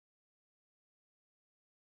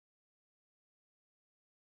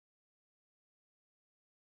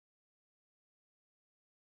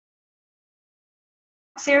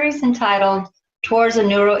series entitled Towards a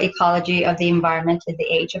Neuro-Ecology of the Environment in the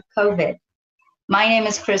Age of COVID. My name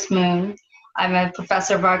is Kris. I'm a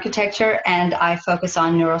professor of architecture and I focus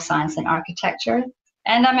on neuroscience and architecture.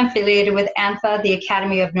 And I'm affiliated with ANFA, the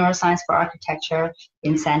Academy of Neuroscience for Architecture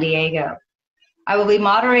in San Diego. I will be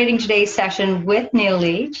moderating today's session with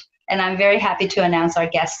Neuro-Ecology, and I'm very happy to announce our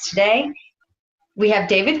guests today. We have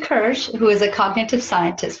David Kirsh, who is a cognitive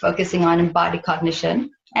scientist focusing on embodied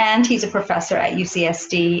cognition, and he's a professor at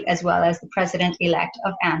UCSD as well as the president-elect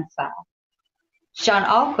of ANFA. Sean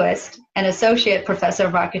Ahlquist, an associate professor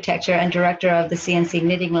of architecture and director of the CNC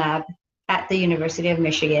Knitting Lab at the University of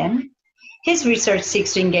Michigan. His research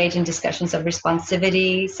seeks to engage in discussions of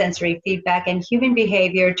responsivity, sensory feedback, and human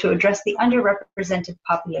behavior to address the underrepresented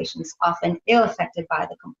populations often ill-affected by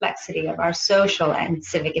the complexity of our social and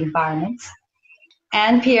civic environments.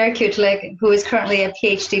 And Pierre, who is currently a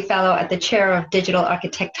PhD fellow at the Chair of Digital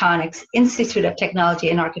Architectonics, Institute of Technology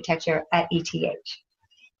and Architecture at ETH.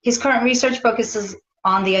 His current research focuses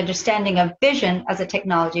on the understanding of vision as a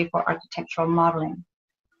technology for architectural modeling.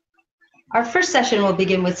 Our first session will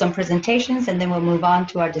begin with some presentations and then we'll move on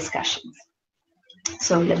to our discussions.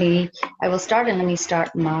 So I will start and let me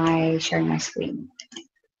start sharing my screen.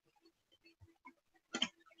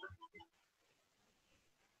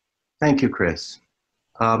 Thank you, Kris.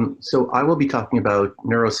 So I will be talking about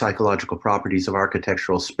neuropsychological properties of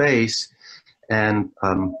architectural space, and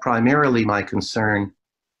primarily my concern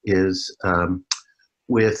is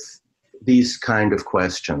with these kind of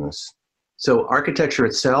questions. So architecture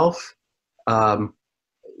itself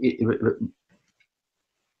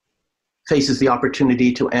faces the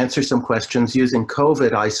opportunity to answer some questions using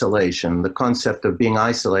COVID isolation, the concept of being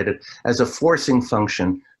isolated, as a forcing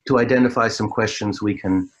function to identify some questions we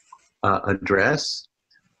can address.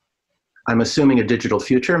 I'm assuming a digital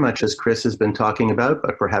future, much as Kris has been talking about,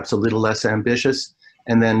 but perhaps a little less ambitious,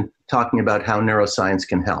 and then talking about how neuroscience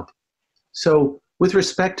can help. So with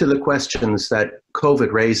respect to the questions that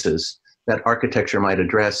COVID raises that architecture might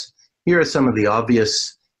address, here are some of the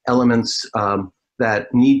obvious elements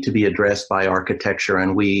that need to be addressed by architecture,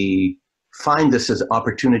 and we find this as an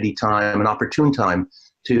opportune time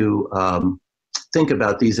to think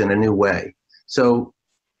about these in a new way. So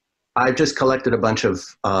I've just collected a bunch of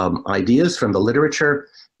ideas from the literature.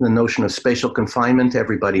 The notion of spatial confinement,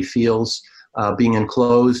 everybody feels being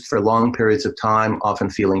enclosed for long periods of time, often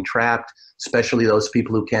feeling trapped, especially those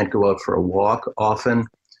people who can't go out for a walk often.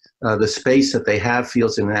 The space that they have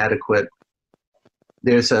feels inadequate.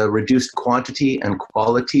 There's a reduced quantity and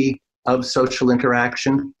quality of social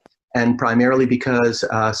interaction, and primarily because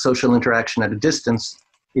social interaction at a distance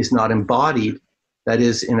is not embodied, that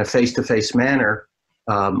is, in a face-to-face manner,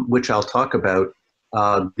 which I'll talk about.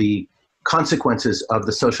 The consequences of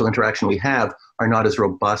the social interaction we have are not as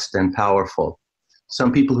robust and powerful.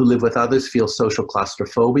 Some people who live with others feel social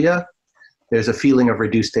claustrophobia. There's a feeling of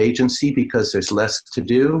reduced agency because there's less to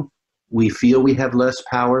do. We feel we have less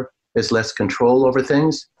power. There's less control over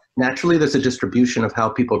things. Naturally, there's a distribution of how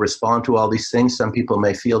people respond to all these things. Some people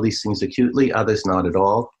may feel these things acutely, others not at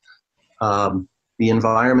all. The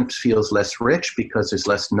environment feels less rich because there's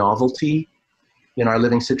less novelty in our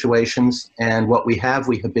living situations, and what we have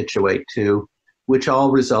we habituate to, which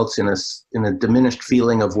all results in a diminished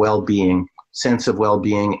feeling of well-being, sense of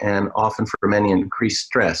well-being, and often for many increased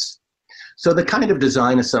stress. So the kind of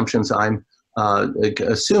design assumptions I'm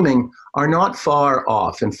assuming are not far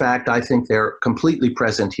off. In fact, I think they're completely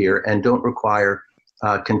present here and don't require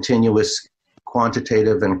continuous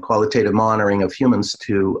quantitative and qualitative monitoring of humans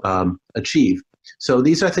to achieve. So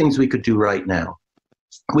these are things we could do right now.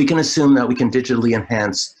 We can assume that we can digitally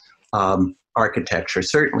enhance architecture,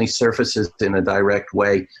 certainly surfaces in a direct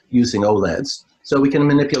way using OLEDs. So we can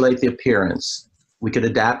manipulate the appearance. We could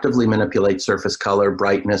adaptively manipulate surface color,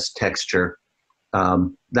 brightness, texture.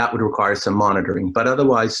 That would require some monitoring, but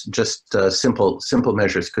otherwise just simple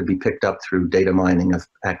measures could be picked up through data mining of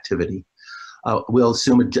activity. We'll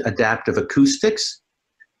assume adaptive acoustics,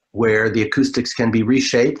 where the acoustics can be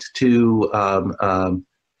reshaped to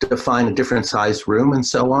define a different size room and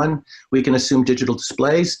so on. We can assume digital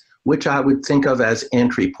displays, which I would think of as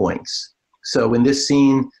entry points. So in this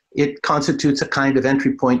scene, it constitutes a kind of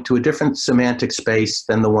entry point to a different semantic space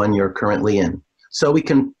than the one you're currently in. So we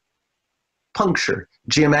can puncture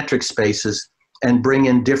geometric spaces and bring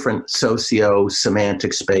in different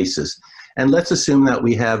socio-semantic spaces. And let's assume that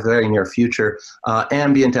we have very near future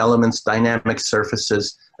ambient elements, dynamic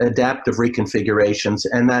surfaces, adaptive reconfigurations,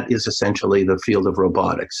 and that is essentially the field of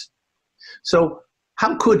robotics. So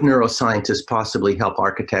how could neuroscientists possibly help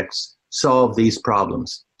architects solve these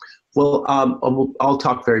problems? Well, I'll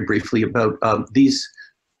talk very briefly about these,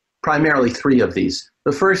 primarily three of these.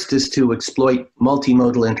 The first is to exploit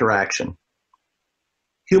multimodal interaction.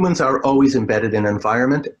 Humans are always embedded in an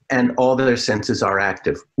environment and all their senses are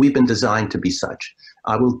active. We've been designed to be such.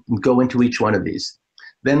 I will go into each one of these.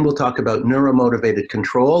 Then we'll talk about neuromotivated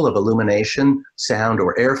control of illumination, sound,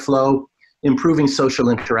 or airflow, improving social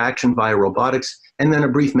interaction via robotics, and then a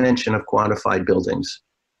brief mention of quantified buildings.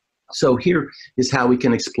 So here is how we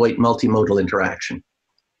can exploit multimodal interaction.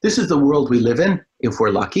 This is the world we live in, if we're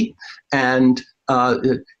lucky, and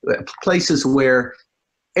places where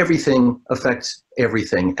everything affects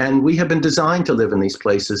everything. And we have been designed to live in these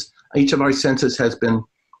places. Each of our senses has been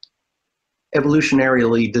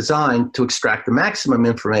evolutionarily designed to extract the maximum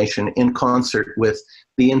information in concert with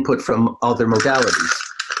the input from other modalities.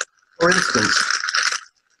 For instance,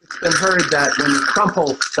 it's been heard that when you crumple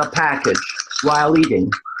the package while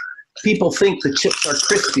eating, people think the chips are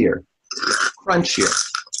crispier, crunchier,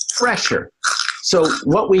 fresher. So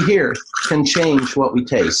what we hear can change what we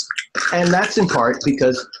taste. And that's in part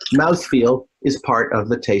because mouthfeel is part of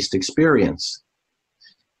the taste experience.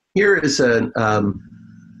 Here is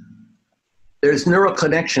there's neural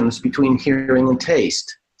connections between hearing and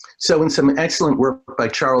taste. So in some excellent work by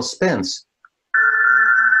Charles Spence,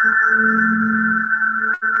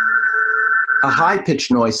 a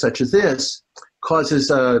high-pitched noise such as this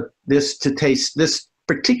causes this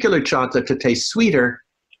particular chocolate to taste sweeter,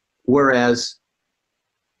 whereas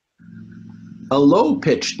a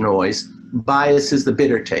low-pitched noise biases the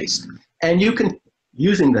bitter taste. And you can,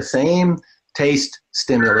 using the same taste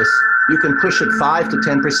stimulus, you can push it 5 to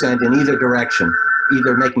 10% in either direction,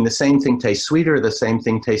 either making the same thing taste sweeter or the same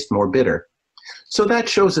thing taste more bitter. So that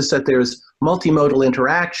shows us that there's multimodal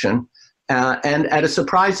interaction and at a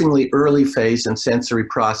surprisingly early phase in sensory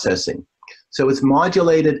processing. So it's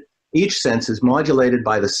modulated, each sense is modulated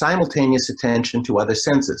by the simultaneous attention to other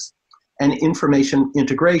senses. And information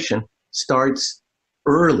integration starts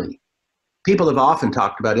early. People have often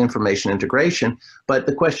talked about information integration, but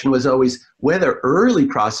the question was always whether early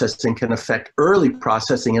processing can affect early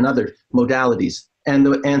processing in other modalities. And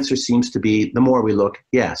the answer seems to be, the more we look,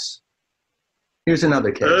 yes. Here's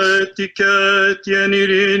another case.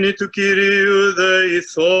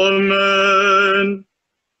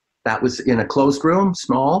 That was in a closed room,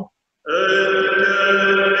 small.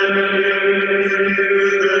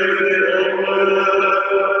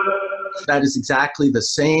 That is exactly the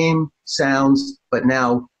same sounds, but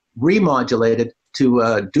now remodulated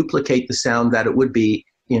to duplicate the sound that it would be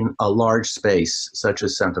in a large space, such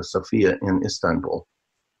as Santa Sofia in Istanbul.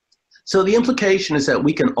 So the implication is that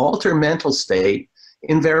we can alter mental state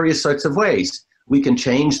in various sorts of ways. We can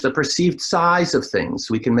change the perceived size of things.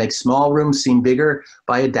 We can make small rooms seem bigger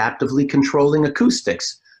by adaptively controlling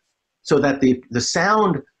acoustics so that the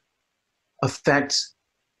sound affects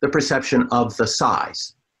the perception of the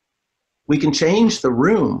size. We can change the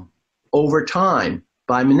room over time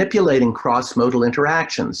by manipulating cross-modal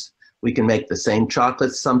interactions. We can make the same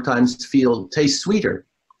chocolates sometimes taste sweeter.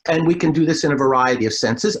 And we can do this in a variety of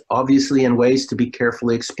senses, obviously in ways to be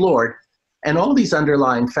carefully explored. And all these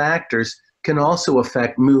underlying factors can also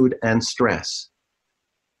affect mood and stress.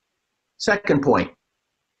 Second point,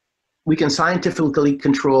 we can scientifically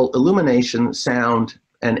control illumination, sound,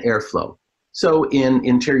 and airflow. So in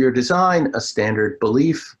interior design, a standard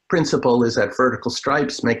belief principle is that vertical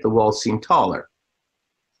stripes make the walls seem taller.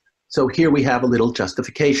 So here we have a little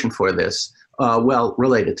justification for this, well,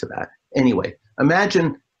 related to that. Anyway,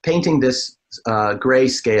 imagine painting this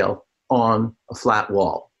grayscale on a flat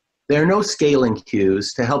wall. There are no scaling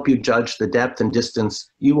cues to help you judge the depth and distance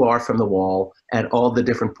you are from the wall at all the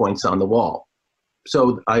different points on the wall.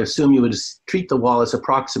 So I assume you would treat the wall as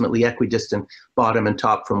approximately equidistant bottom and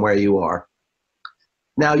top from where you are.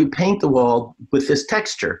 Now you paint the wall with this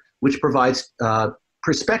texture, which provides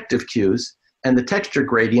perspective cues, and the texture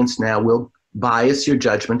gradients now will bias your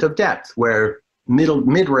judgment of depth, where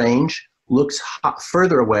mid-range looks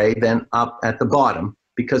further away than up at the bottom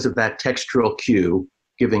because of that textural cue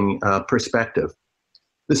giving perspective.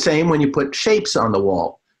 The same when you put shapes on the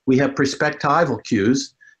wall. We have perspectival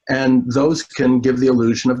cues, and those can give the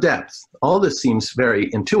illusion of depth. All this seems very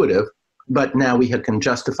intuitive, but now we can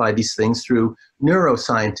justify these things through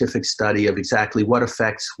neuroscientific study of exactly what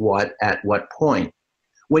affects what at what point.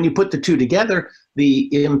 When you put the two together, the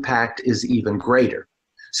impact is even greater.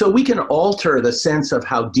 So we can alter the sense of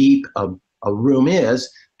how deep a room is,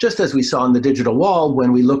 just as we saw on the digital wall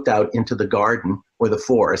when we looked out into the garden or the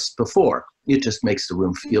forest before. It just makes the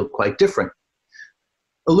room feel quite different.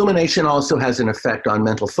 Illumination also has an effect on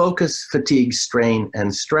mental focus, fatigue, strain,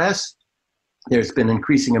 and stress. There's been an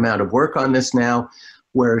increasing amount of work on this now,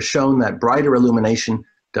 where it's shown that brighter illumination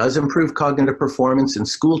does improve cognitive performance in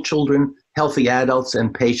school children healthy adults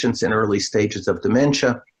and patients in early stages of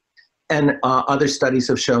dementia. And other studies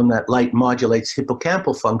have shown that light modulates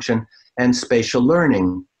hippocampal function and spatial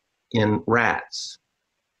learning in rats.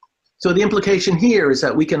 So the implication here is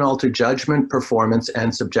that we can alter judgment, performance,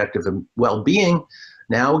 and subjective well-being,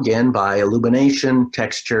 now again by illumination,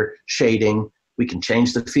 texture, shading. We can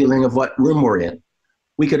change the feeling of what room we're in.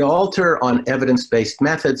 We could alter on evidence-based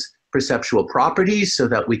methods perceptual properties so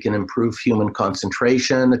that we can improve human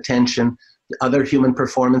concentration, attention, other human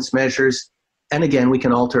performance measures. And again, we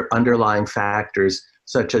can alter underlying factors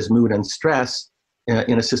such as mood and stress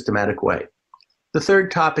in a systematic way. The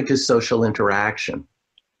third topic is social interaction.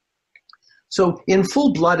 So in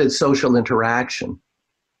full-blooded social interaction,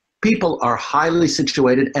 people are highly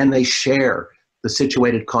situated and they share the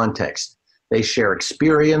situated context. They share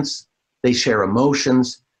experience, they share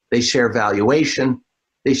emotions, they share valuation,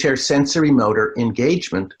 they share sensory motor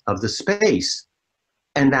engagement of the space.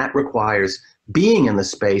 And that requires being in the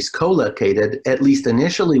space, co-located, at least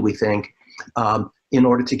initially we think, in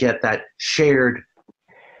order to get that shared.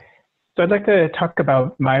 So I'd like to talk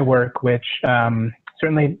about my work, which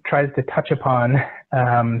certainly tries to touch upon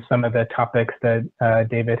some of the topics that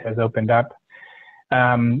David has opened up,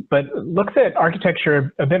 but looks at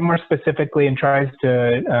architecture a bit more specifically and tries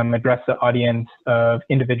to address the audience of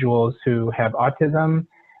individuals who have autism,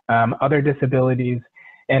 other disabilities,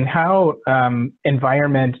 and how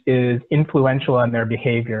environment is influential on their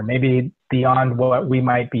behavior, maybe beyond what we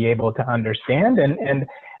might be able to understand, and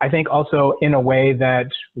I think also in a way that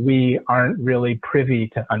we aren't really privy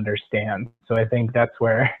to understand. So I think that's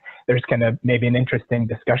where there's kind of maybe an interesting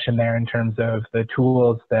discussion there in terms of the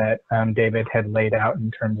tools that David had laid out in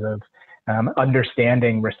terms of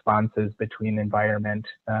understanding responses between environment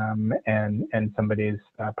and somebody's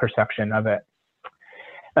perception of it.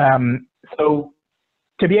 So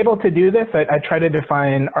to be able to do this, I try to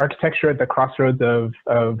define architecture at the crossroads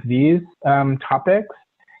of these topics.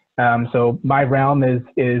 So my realm is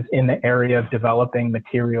in the area of developing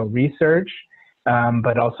material research,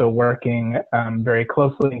 but also working very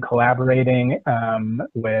closely and collaborating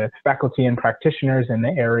with faculty and practitioners in the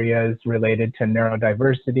areas related to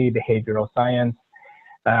neurodiversity, behavioral science,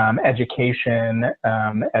 education,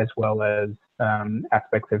 as well as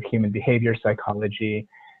aspects of human behavior psychology,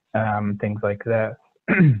 things like this.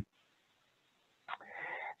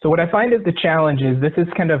 So what I find is the challenge is this is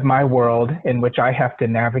kind of my world in which I have to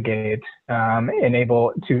navigate and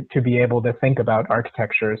able to be able to think about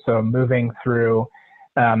architecture. So moving through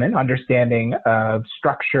an understanding of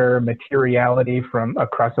structure, materiality from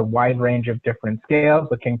across a wide range of different scales,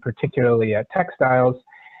 looking particularly at textiles,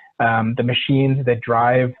 the machines that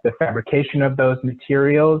drive the fabrication of those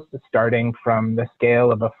materials, starting from the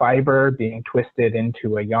scale of a fiber being twisted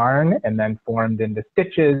into a yarn and then formed into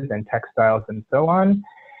stitches and textiles and so on.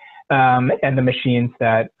 And the machines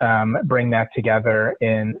that bring that together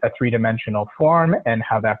in a three-dimensional form and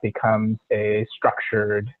how that becomes a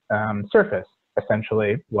structured surface,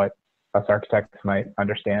 essentially what us architects might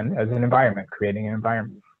understand as an environment, creating an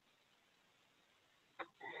environment.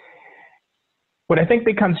 What I think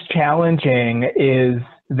becomes challenging is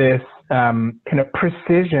this kind of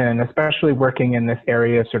precision, especially working in this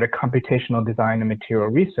area of sort of computational design and material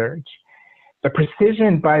research. The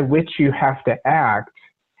precision by which you have to act,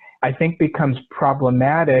 I think, becomes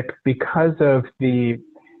problematic because of the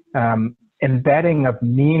embedding of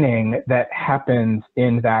meaning that happens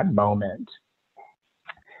in that moment.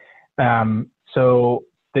 So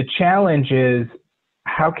the challenge is,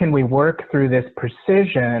 how can we work through this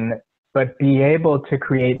precision but be able to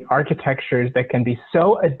create architectures that can be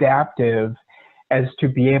so adaptive as to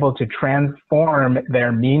be able to transform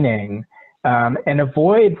their meaning and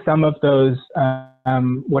avoid some of those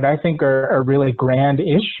what I think are really grand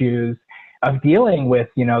issues of dealing with,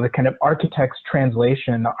 you know, the kind of architect's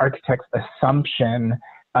translation, the architect's assumption,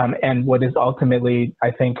 and what is ultimately,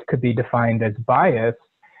 I think, could be defined as bias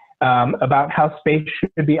about how space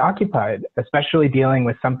should be occupied, especially dealing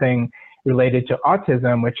with something related to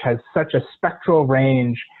autism, which has such a spectral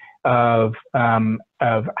range of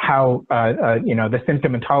how, you know, the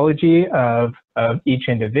symptomatology of each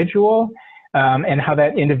individual, and how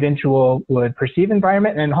that individual would perceive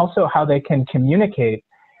environment, and also how they can communicate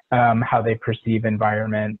how they perceive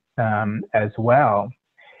environment as well.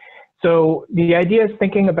 So the idea is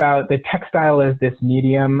thinking about the textile as this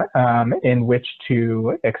medium in which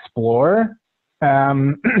to explore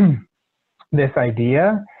this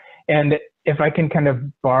idea. And if I can kind of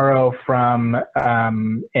borrow from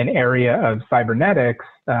an area of cybernetics,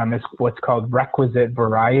 is what's called requisite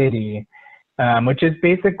variety. which is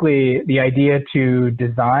basically the idea to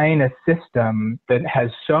design a system that has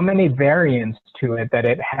so many variants to it that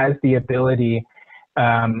it has the ability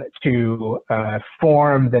to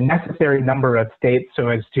form the necessary number of states so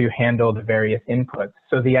as to handle the various inputs.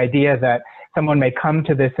 So the idea that someone may come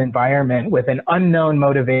to this environment with an unknown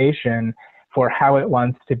motivation for how it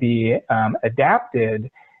wants to be adapted,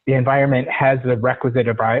 the environment has the requisite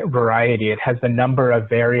variety. It has the number of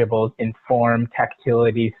variables in form,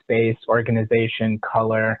 tactility, space, organization,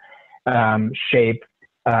 color, shape,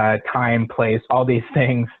 time, place, all these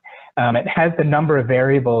things. It has the number of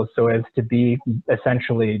variables so as to be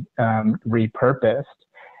essentially repurposed.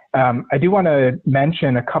 I do want to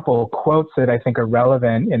mention a couple quotes that I think are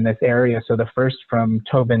relevant in this area. So the first from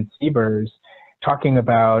Tobin Siebers, talking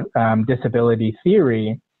about disability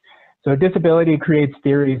theory. So disability creates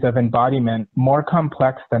theories of embodiment more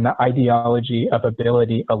complex than the ideology of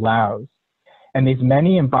ability allows. And these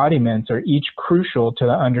many embodiments are each crucial to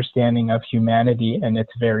the understanding of humanity and its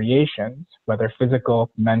variations, whether physical,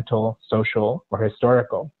 mental, social, or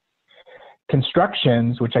historical.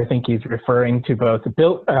 Constructions, which I think he's referring to both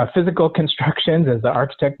physical constructions, as the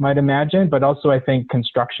architect might imagine, but also I think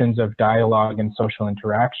constructions of dialogue and social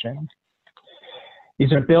interaction.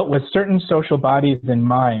 These are built with certain social bodies in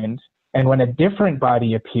mind, and when a different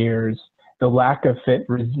body appears, the lack of fit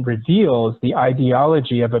reveals the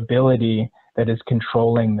ideology of ability that is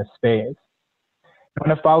controlling the space. I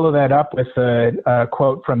want to follow that up with a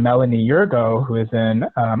quote from Melanie Yurgo, who is an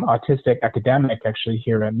autistic academic actually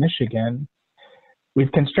here at Michigan.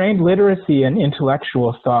 We've constrained literacy and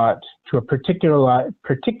intellectual thought to a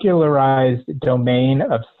particularized domain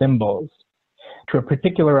of symbols, to a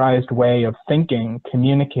particularized way of thinking,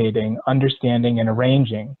 communicating, understanding, and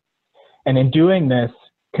arranging. And in doing this,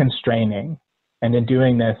 constraining. And in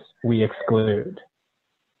doing this, we exclude.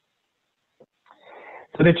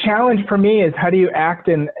 So the challenge for me is how do you act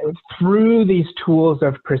through these tools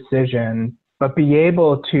of precision, but be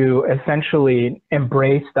able to essentially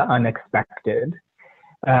embrace the unexpected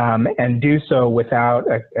and do so without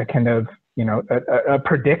a kind of, a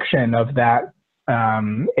prediction of that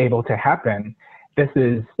able to happen. This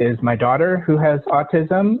is my daughter who has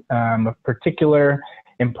autism of particular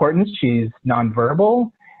importance. She's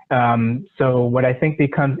nonverbal. So what I think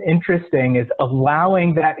becomes interesting is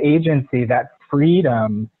allowing that agency, that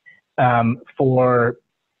freedom for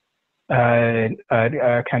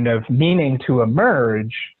a kind of meaning to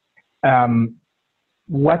emerge.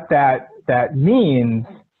 What that means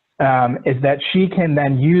is that she can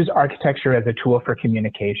then use architecture as a tool for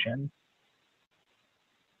communication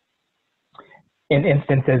in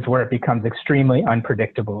instances where it becomes extremely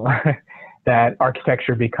unpredictable, that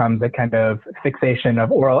architecture becomes a kind of fixation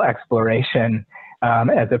of oral exploration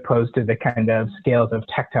as opposed to the kind of scales of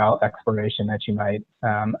tactile exploration that you might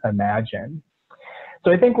imagine.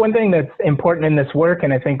 So I think one thing that's important in this work,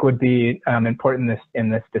 and I think would be important in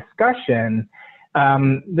this discussion,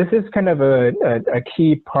 this is kind of a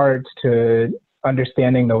key part to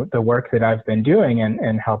understanding the work that I've been doing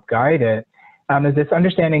and help guide it, is this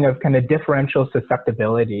understanding of kind of differential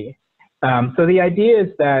susceptibility. So the idea is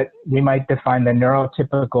that we might define the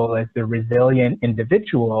neurotypical as the resilient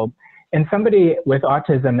individual, and somebody with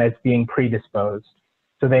autism as being predisposed.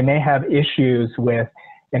 So they may have issues with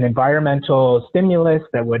an environmental stimulus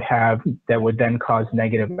that would then cause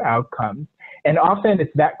negative outcomes. And often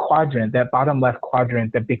it's that quadrant, that bottom left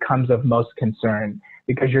quadrant, that becomes of most concern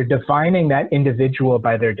because you're defining that individual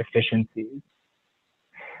by their deficiencies.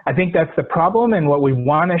 I think that's the problem, and what we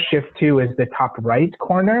want to shift to is the top right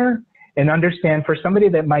corner and understand for somebody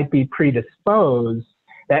that might be predisposed,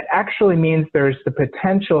 that actually means there's the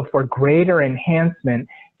potential for greater enhancement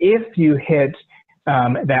if you hit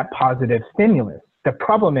that positive stimulus. The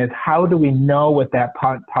problem is, how do we know what that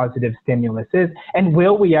positive stimulus is? And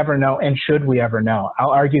will we ever know, and should we ever know?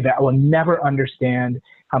 I'll argue that I will never understand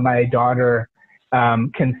how my daughter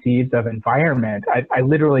conceives of environment. I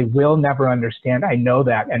literally will never understand. I know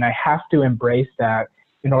that, and I have to embrace that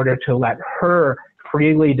in order to let her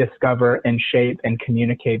freely discover and shape and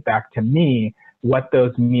communicate back to me what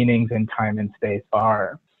those meanings in time and space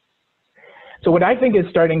are. So what I think is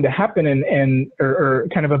starting to happen or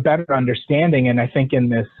kind of a better understanding, and I think in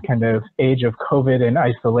this kind of age of COVID and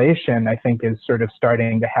isolation, I think is sort of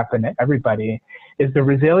starting to happen to everybody, is the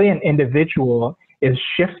resilient individual is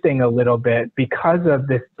shifting a little bit because of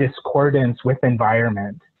this discordance with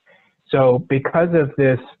environment. So because of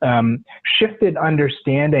this shifted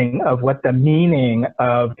understanding of what the meaning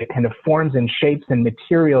of the kind of forms and shapes and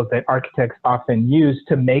materials that architects often use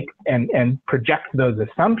to make and project those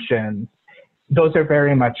assumptions, those are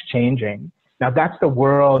very much changing. Now that's the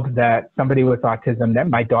world that somebody with autism, that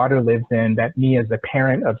my daughter lives in, that me as a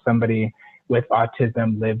parent of somebody with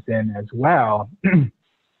autism lives in as well.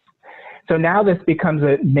 So now this becomes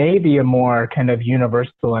maybe a more kind of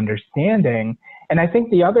universal understanding. And I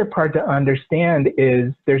think the other part to understand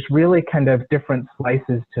is there's really kind of different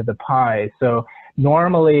slices to the pie. So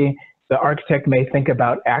normally the architect may think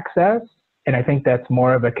about access, and I think that's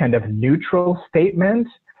more of a kind of neutral statement.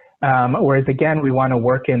 Whereas again, we want to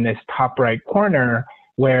work in this top right corner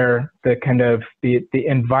where the kind of the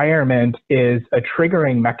environment is a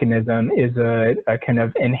triggering mechanism, is a kind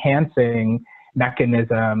of enhancing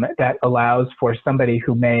mechanism that allows for somebody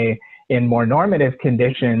who may, in more normative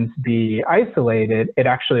conditions, be isolated. It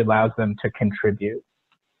actually allows them to contribute.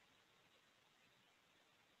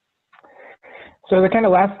 So the kind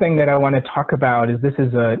of last thing that I want to talk about is, this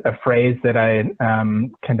is a phrase that I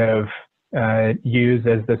kind of use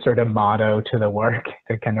as the sort of motto to the work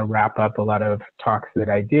to kind of wrap up a lot of talks that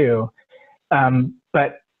I do.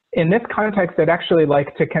 But in this context, I'd actually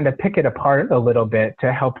like to kind of pick it apart a little bit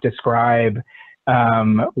to help describe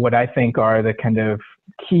what I think are the kind of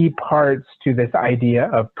key parts to this idea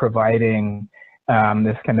of providing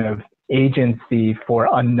this kind of agency for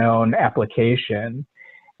unknown application.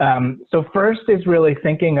 So first is really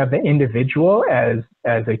thinking of the individual as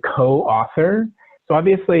a co-author. So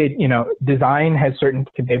obviously, you know, design has certain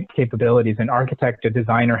capabilities. An architect, a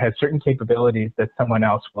designer has certain capabilities that someone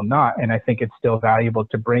else will not. And I think it's still valuable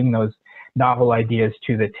to bring those novel ideas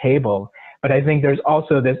to the table. But I think there's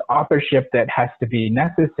also this authorship that has to be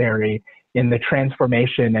necessary in the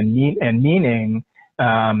transformation and meaning,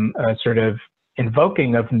 sort of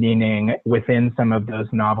invoking of meaning within some of those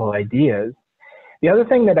novel ideas. The other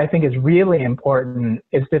thing that I think is really important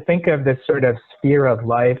is to think of this sort of sphere of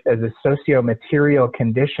life as a socio-material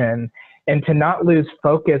condition, and to not lose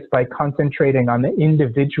focus by concentrating on the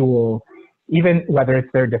individual, even whether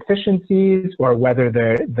it's their deficiencies or whether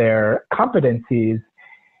their competencies.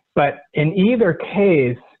 But in either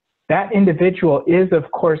case, that individual is, of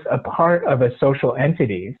course, a part of a social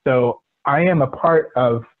entity. So I am a part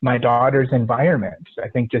of my daughter's environment. I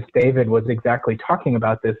think just David was exactly talking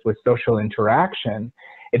about this with social interaction.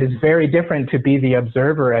 It is very different to be the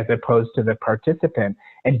observer as opposed to the participant.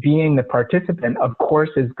 And being the participant, of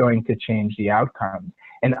course, is going to change the outcome.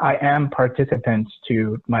 And I am participant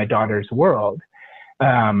to my daughter's world.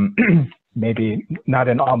 Maybe not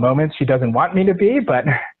in all moments she doesn't want me to be, but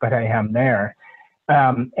I am there.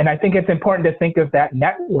 And I think it's important to think of that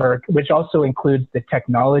network, which also includes the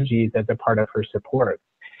technologies as a part of her support.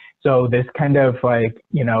 So this kind of like,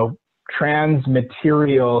 you know,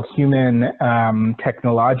 transmaterial human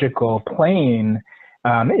technological plane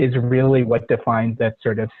is really what defines that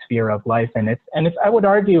sort of sphere of life. And it's I would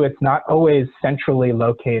argue it's not always centrally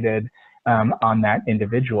located on that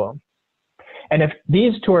individual. And if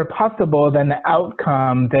these two are possible, then the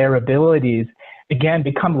outcome, their abilities, again,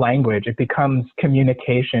 become language. It becomes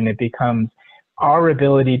communication. It becomes our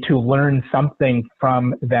ability to learn something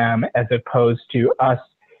from them as opposed to us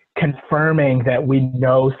confirming that we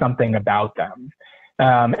know something about them.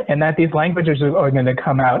 And that these languages are going to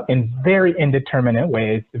come out in very indeterminate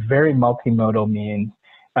ways, very multimodal means,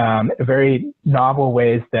 very novel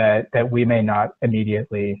ways that we may not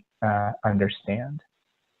immediately understand.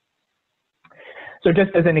 So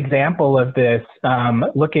just as an example of this,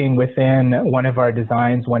 looking within one of our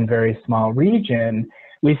designs, one very small region,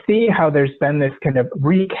 we see how there's been this kind of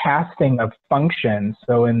recasting of functions.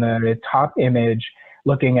 So in the top image,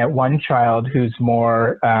 looking at one child who's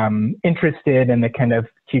more interested in the kind of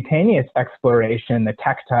cutaneous exploration, the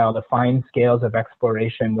tactile, the fine scales of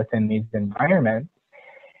exploration within these environments.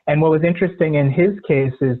 And what was interesting in his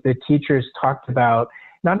case is the teachers talked about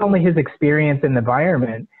not only his experience in the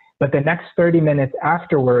environment, but the next 30 minutes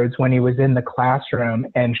afterwards when he was in the classroom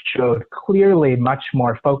and showed clearly much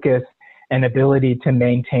more focus and ability to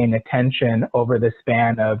maintain attention over the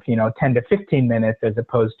span of, you know, 10 to 15 minutes as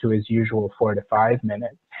opposed to his usual 4 to 5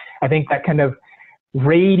 minutes. I think that kind of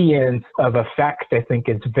radiance of effect, I think,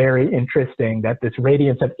 is very interesting, that this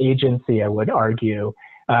radiance of agency, I would argue,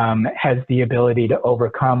 has the ability to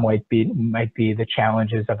overcome what might be the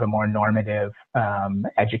challenges of a more normative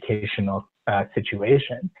educational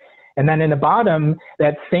situation. And then in the bottom,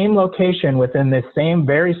 that same location within this same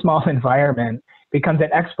very small environment becomes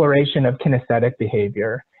an exploration of kinesthetic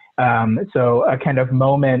behavior. So a kind of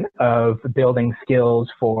moment of building skills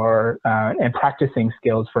for and practicing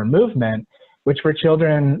skills for movement, which for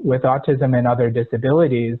children with autism and other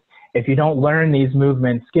disabilities, if you don't learn these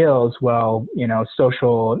movement skills, well, you know,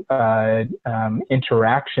 social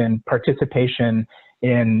interaction, participation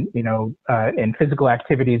in, you know, in physical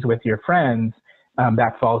activities with your friends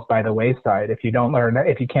that falls by the wayside. If you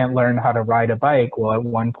can't learn how to ride a bike, well, at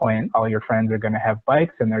one point, all your friends are going to have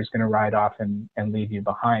bikes and they're going to ride off and leave you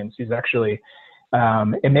behind. So it's actually,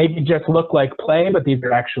 it may just look like play, but these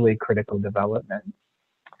are actually critical developments.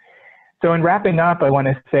 So in wrapping up, I want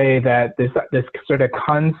to say that this sort of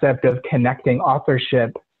concept of connecting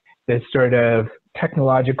authorship, this sort of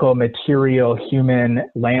technological, material, human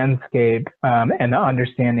landscape, and the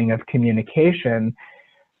understanding of communication,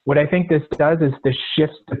 what I think this does is this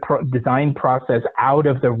shifts the design process out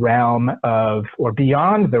of the realm of, or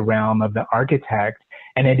beyond the realm of the architect,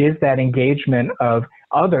 and it is that engagement of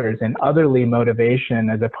others and otherly motivation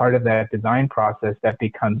as a part of that design process that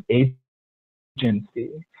becomes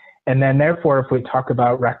agency. And then therefore, if we talk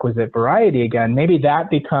about requisite variety again, maybe that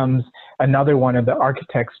becomes another one of the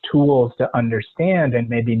architect's tools to understand and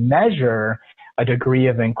maybe measure a degree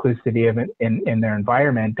of inclusivity in their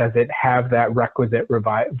environment. Does it have that requisite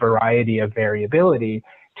variety of variability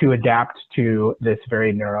to adapt to this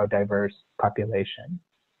very neurodiverse population?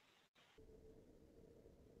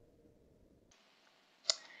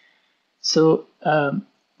 So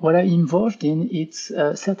what I'm involved in, it's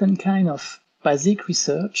a certain kind of basic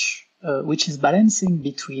research, which is balancing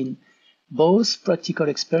between both practical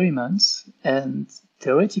experiments and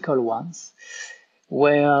theoretical ones,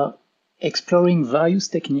 where exploring various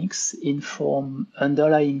techniques inform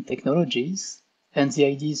underlying technologies and the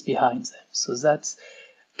ideas behind them. So that's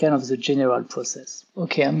kind of the general process.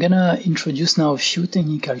 Okay, I'm gonna introduce now a few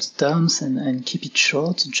technical terms and keep it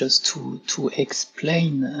short, just to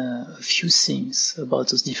explain a few things about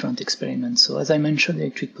those different experiments. So as I mentioned,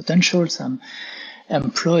 electric potentials, I'm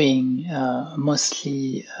employing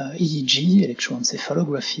mostly EEG,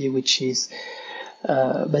 electroencephalography, which is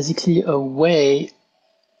basically a way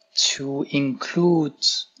to include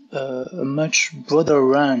a much broader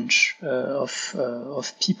range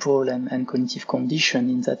of people and cognitive condition,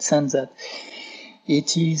 in that sense that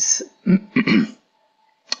it is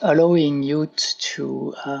allowing you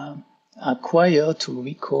to acquire, to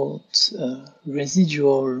record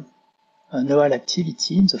residual neural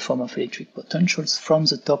activity in the form of electric potentials from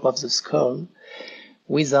the top of the skull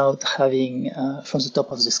without having, from the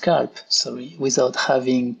top of the scalp, sorry, without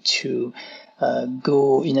having to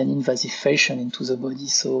go in an invasive fashion into the body.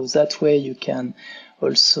 So that way you can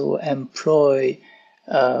also employ,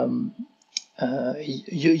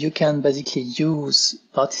 you can basically use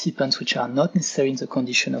participants which are not necessarily in the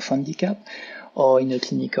condition of handicap or in a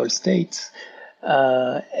clinical state,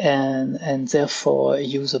 and therefore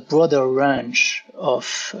use a broader range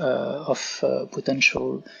of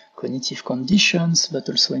potential cognitive conditions, but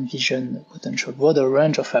also envision a potential broader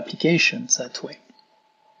range of applications that way.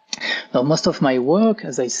 Now, most of my work,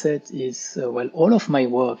 as I said, is, well, all of my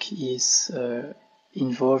work is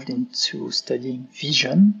involved into studying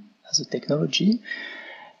vision as a technology.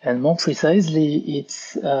 And more precisely,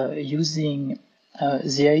 it's using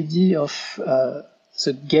the idea of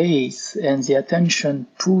the gaze and the attention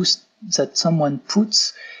that someone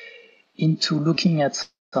puts into looking at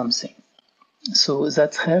something. So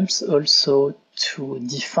that helps also to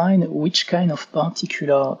define which kind of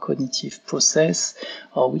particular cognitive process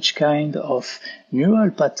or which kind of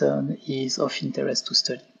neural pattern is of interest to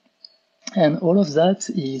study. And all of that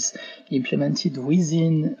is implemented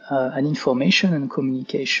within an information and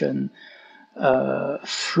communication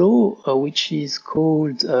flow, which is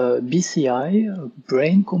called BCI,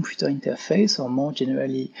 brain-computer interface, or more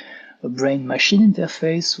generally, a brain-machine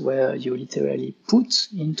interface, where you literally put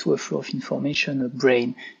into a flow of information a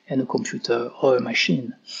brain and a computer or a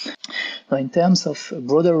machine. Now, in terms of a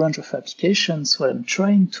broader range of applications, what I'm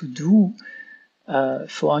trying to do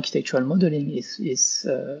for architectural modeling is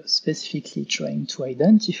specifically trying to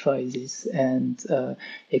identify this and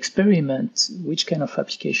experiment which kind of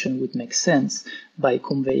application would make sense by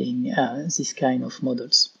conveying this kind of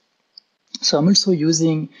models. So I'm also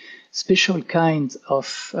using special kind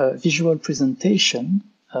of visual presentation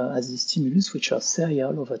as the stimulus, which are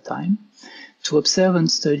serial over time, to observe and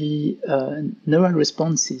study neural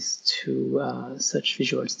responses to such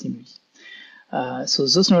visual stimuli. So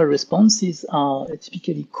those neural responses are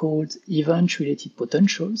typically called event-related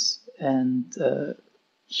potentials, and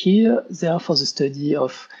here they are for the study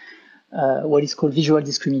of what is called visual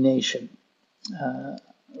discrimination.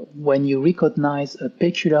 When you recognize a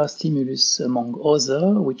peculiar stimulus among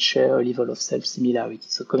others which share a level of self-similarity.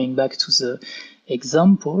 So coming back to the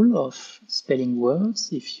example of spelling words,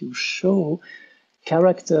 if you show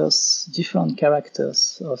characters, different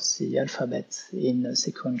characters of the alphabet in a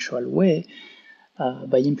sequential way,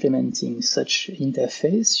 by implementing such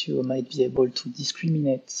interface, you might be able to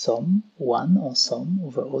discriminate some, one or some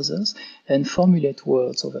over others, and formulate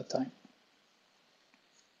words over time.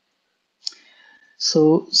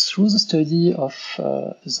 So through the study of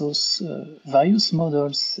those various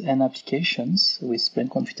models and applications with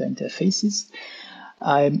brain-computer interfaces,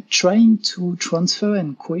 I'm trying to transfer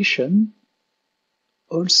and question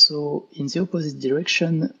also in the opposite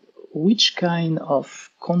direction which kind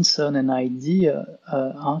of concern and idea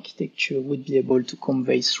architecture would be able to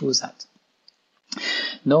convey through that.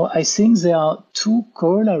 Now, I think there are two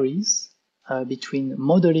corollaries between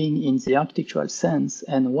modeling in the architectural sense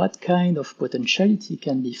and what kind of potentiality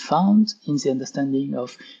can be found in the understanding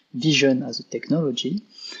of vision as a technology.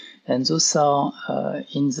 And those are,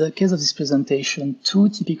 in the case of this presentation, two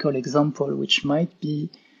typical examples which might be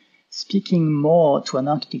speaking more to an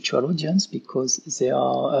architectural audience because they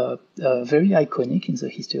are very iconic in the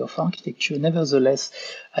history of architecture. Nevertheless,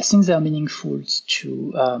 I think they are meaningful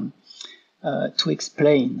to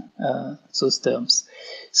explain those terms.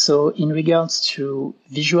 So in regards to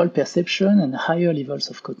visual perception and higher levels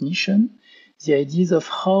of cognition, the ideas of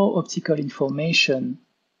how optical information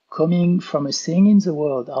coming from a thing in the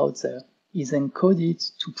world out there is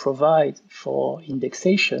encoded to provide for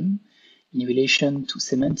indexation in relation to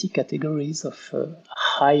semantic categories of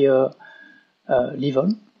higher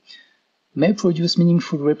level may produce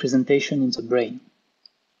meaningful representation in the brain.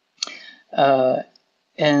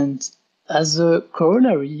 And as a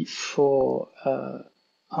corollary for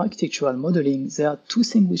architectural modeling, there are two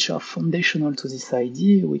things which are foundational to this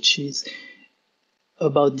idea, which is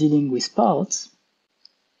about dealing with parts.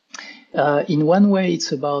 In one way,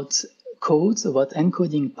 it's about codes, about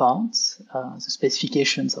encoding parts, the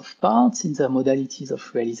specifications of parts in their modalities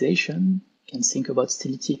of realization. You can think about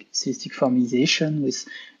stylistic formalization with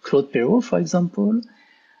Claude Perrault, for example,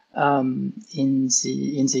 in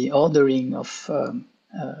the ordering of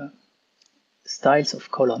styles of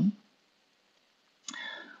column,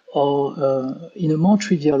 or in a more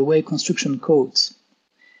trivial way, construction codes.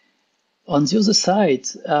 On the other side,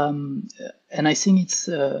 and I think it's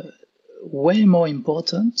way more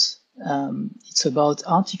important, it's about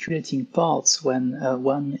articulating parts when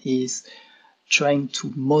one is trying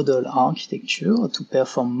to model architecture or to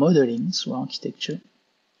perform modeling through architecture.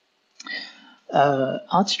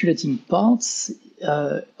 Articulating parts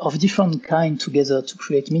of different kind together to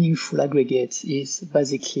create meaningful aggregates is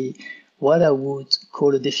basically what I would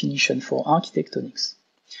call a definition for architectonics.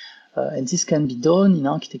 And this can be done in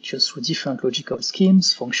architecture through different logical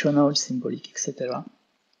schemes, functional, symbolic, etc.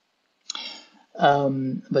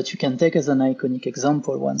 But you can take as an iconic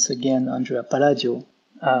example, once again, Andrea Palladio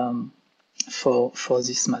for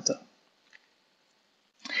this matter.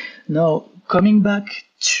 Now, coming back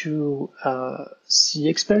to the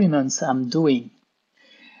experiments I'm doing,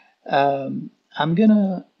 I'm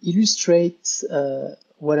gonna illustrate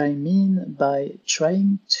what I mean by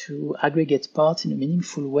trying to aggregate parts in a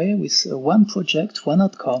meaningful way with one project, one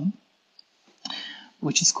outcome,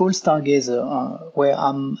 which is called Stargazer, where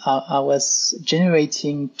I was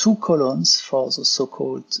generating two columns for the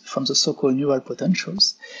from the so-called neural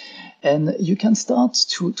potentials. And you can start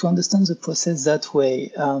to understand the process that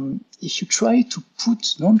way. If you try to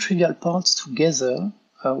put non-trivial parts together,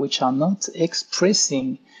 which are not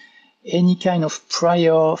expressing any kind of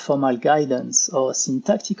prior formal guidance or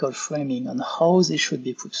syntactical framing on how they should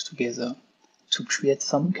be put together to create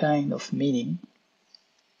some kind of meaning,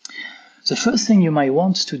 the first thing you might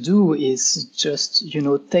want to do is just,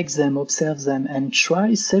 take them, observe them, and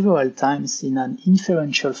try several times in an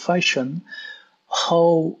inferential fashion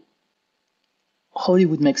how it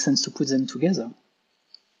would make sense to put them together.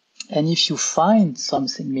 And if you find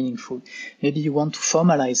something meaningful, maybe you want to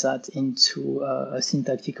formalize that into a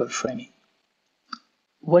syntactical framing.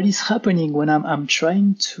 What is happening when I'm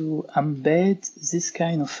trying to embed this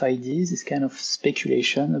kind of ideas, this kind of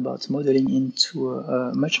speculation about modeling into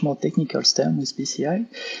a much more technical term with BCI,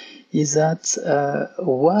 is that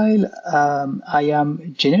while I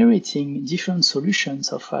am generating different solutions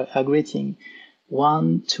of aggregating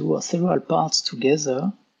one, two, or several parts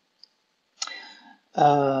together,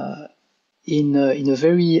 in a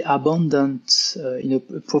very abundant, in a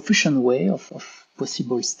proficient way of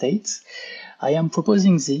possible states, I am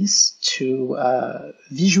proposing this to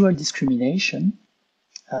visual discrimination,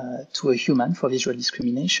 to a human for visual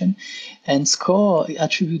discrimination, and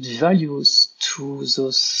attribute values to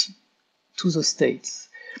those states.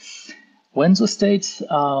 When those states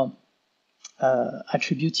are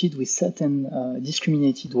attributed with certain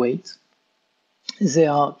discriminated weight, they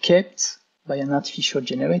are kept by an artificial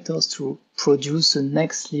generators to produce the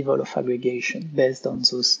next level of aggregation based on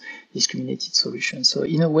those discriminated solutions. So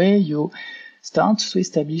in a way, you start to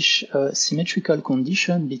establish a symmetrical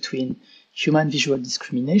condition between human visual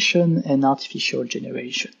discrimination and artificial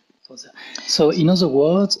generation So in other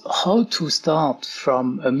words, how to start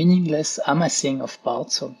from a meaningless amassing of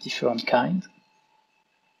parts of different kind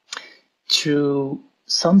to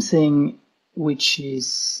something which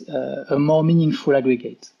is a more meaningful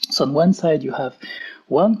aggregate. So on one side, you have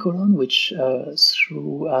one column which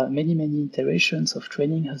through many iterations of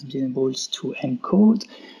training has been able to encode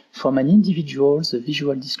from an individual the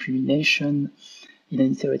visual discrimination in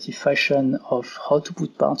an iterative fashion of how to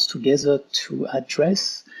put parts together to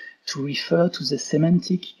address, to refer to the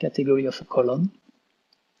semantic category of a column.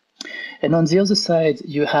 And on the other side,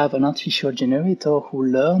 you have an artificial generator who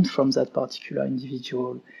learned from that particular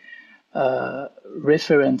individual,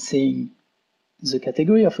 referencing the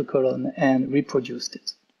category of a column and reproduced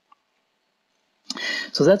it.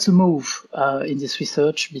 So that's a move in this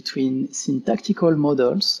research between syntactical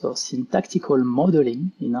models or syntactical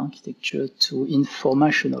modeling in architecture to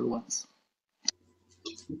informational ones.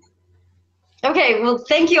 Okay, well,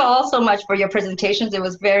 thank you all so much for your presentations. It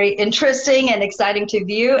was very interesting and exciting to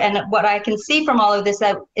view. And what I can see from all of this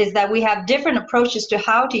is that we have different approaches to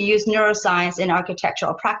how to use neuroscience in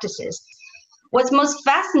architectural practices. What's most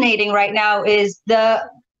fascinating right now is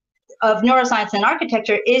of neuroscience and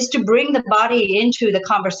architecture is to bring the body into the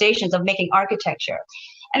conversations of making architecture.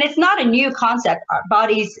 And it's not a new concept. Our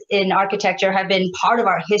bodies in architecture have been part of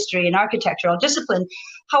our history in architectural discipline.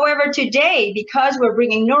 However, today, because we're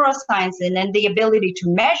bringing neuroscience in and the ability to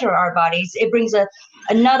measure our bodies, it brings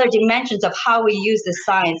another dimensions of how we use the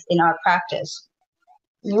science in our practice.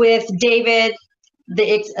 With David,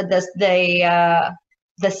 the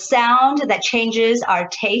sound that changes our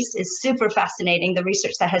taste is super fascinating, the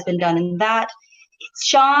research that has been done in that.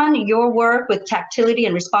 Sean, your work with tactility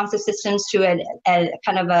and responsive systems to a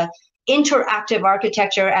kind of a interactive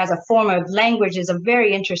architecture as a form of language is a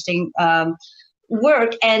very interesting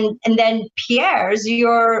work. And then Pierre's,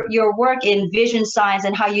 your work in vision science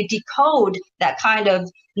and how you decode that kind of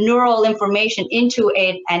neural information into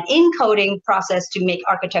an encoding process to make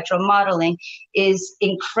architectural modeling is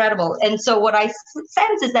incredible. And so what I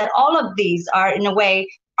sense is that all of these are, in a way,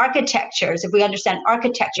 architectures. If we understand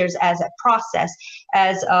architectures as a process,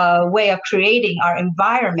 as a way of creating our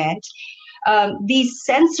environment, these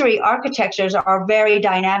sensory architectures are very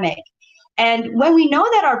dynamic. And when we know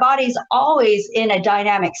that our body is always in a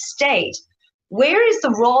dynamic state, where is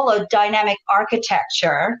the role of dynamic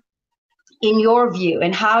architecture in your view,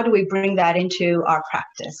 and how do we bring that into our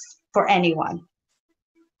practice for anyone?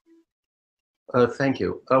 Thank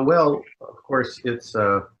you. Well, of course, it's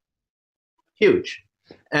huge.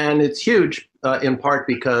 And it's huge in part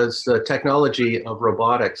because the technology of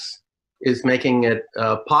robotics is making it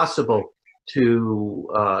possible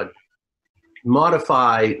to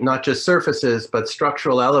modify not just surfaces, but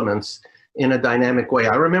structural elements in a dynamic way.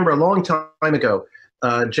 I remember a long time ago,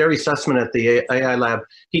 Jerry Sussman at the AI Lab,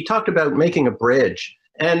 he talked about making a bridge.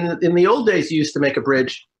 And in the old days, you used to make a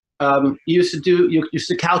bridge. You used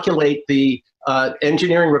to calculate the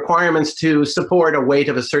engineering requirements to support a weight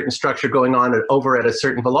of a certain structure going on over at a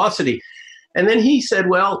certain velocity. And then he said,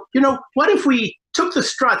 well, you know, what if we took the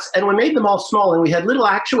struts and we made them all small and we had little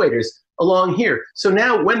actuators along here? So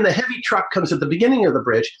now when the heavy truck comes at the beginning of the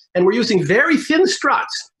bridge and we're using very thin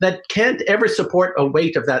struts that can't ever support a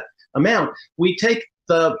weight of that amount, we take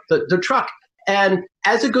the truck, and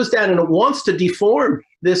as it goes down and it wants to deform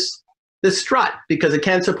this strut because it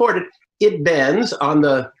can't support it, it bends on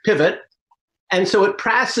the pivot, and so it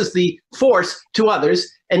passes the force to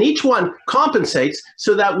others, and each one compensates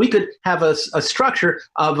so that we could have a structure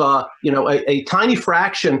of a tiny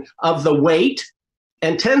fraction of the weight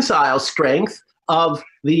and tensile strength of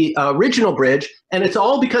the original bridge, and it's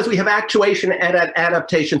all because we have actuation and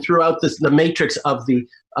adaptation throughout the matrix of the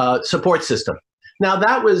support system. Now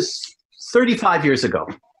that was 35 years ago.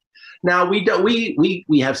 Now we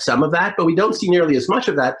have some of that, but we don't see nearly as much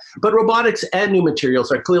of that. But robotics and new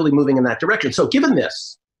materials are clearly moving in that direction. So given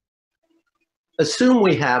this, assume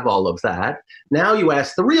we have all of that. Now you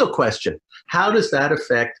ask the real question: how does that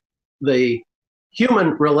affect the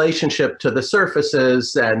human relationship to the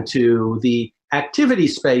surfaces and to the activity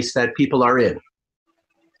space that people are in?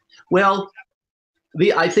 Well,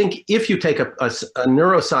 I think if you take a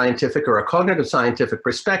neuroscientific or a cognitive scientific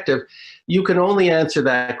perspective, you can only answer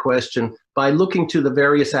that question by looking to the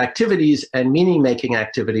various activities and meaning-making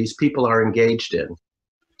activities people are engaged in.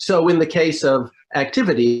 So in the case of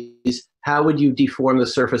activities, how would you deform the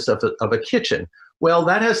surface of a kitchen? Well,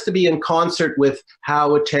 that has to be in concert with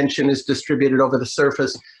how attention is distributed over the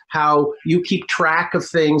surface, how you keep track of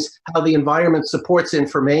things, how the environment supports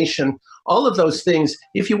information. All of those things,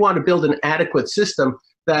 if you want to build an adequate system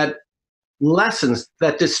that lessens,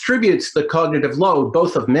 that distributes the cognitive load,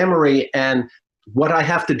 both of memory and what I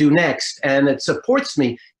have to do next, and it supports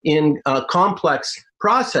me in complex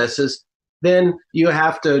processes, then you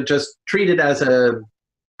have to just treat it as a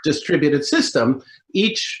distributed system.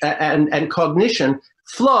 And cognition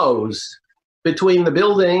flows between the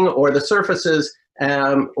building or the surfaces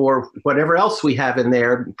or whatever else we have in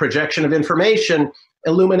there, projection of information,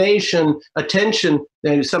 illumination, attention.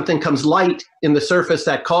 Then something comes light in the surface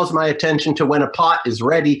that calls my attention to when a pot is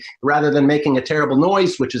ready, rather than making a terrible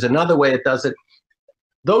noise, which is another way it does it.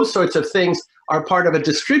 Those sorts of things are part of a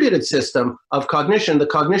distributed system of cognition. The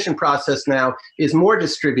cognition process now is more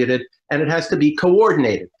distributed, and it has to be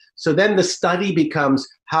coordinated. So then the study becomes,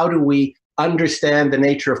 how do we understand the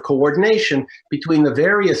nature of coordination between the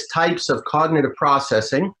various types of cognitive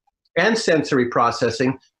processing and sensory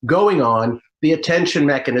processing going on, the attention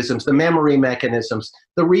mechanisms, the memory mechanisms,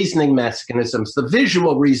 the reasoning mechanisms, the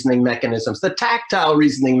visual reasoning mechanisms, the tactile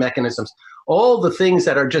reasoning mechanisms, all the things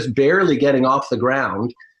that are just barely getting off the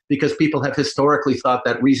ground because people have historically thought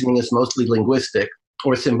that reasoning is mostly linguistic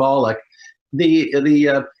or symbolic.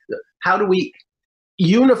 How do we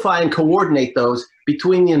unify and coordinate those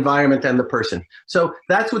between the environment and the person? So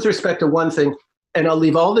that's with respect to one thing, and I'll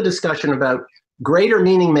leave all the discussion about greater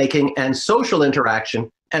meaning making and social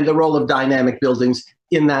interaction and the role of dynamic buildings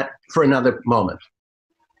in that for another moment.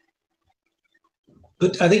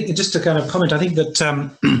 But I think, just to kind of comment, I think that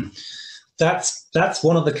that's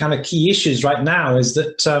one of the kind of key issues right now, is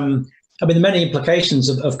that, I mean, the many implications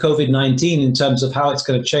of COVID-19 in terms of how it's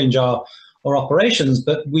going to change our operations,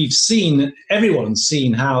 but we've seen, everyone's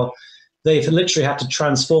seen how they've literally had to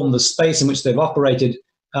transform the space in which they've operated.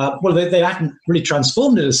 Well, they haven't really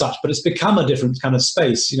transformed it as such, but it's become a different kind of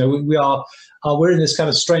space. You know, we're in this kind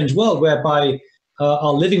of strange world whereby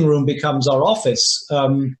our living room becomes our office.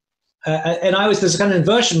 And there's a kind of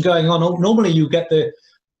inversion going on. Normally you get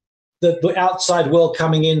the outside world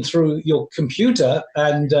coming in through your computer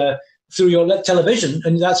and through your television,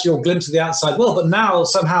 and that's your glimpse of the outside world. But now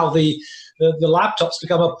somehow the laptops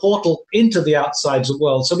become a portal into the outside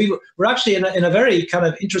world. So we're actually in a very kind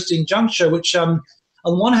of interesting juncture, which on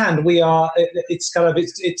one hand it's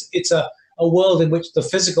a world in which the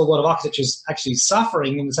physical world of architecture is actually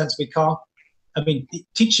suffering, in the sense we can't, I mean,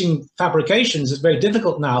 teaching fabrications is very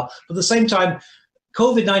difficult now. But at the same time,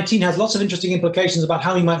 COVID-19 has lots of interesting implications about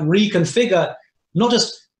how we might reconfigure not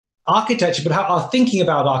just architecture, but how our thinking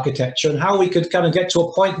about architecture, and how we could kind of get to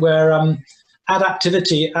a point where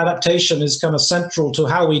adaptation is kind of central to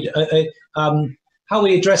how we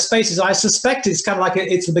address spaces. I suspect it's kind of like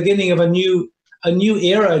it's the beginning of a new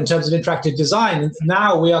era in terms of interactive design. And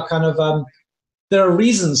now we are kind of there are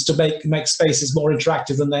reasons to make spaces more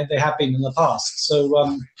interactive than they have been in the past.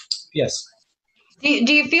 So yes.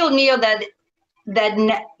 Do you feel, Neil, that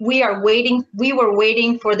we were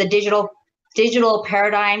waiting for the digital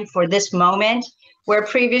paradigm for this moment, where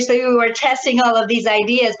previously we were testing all of these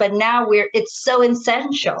ideas, but now it's so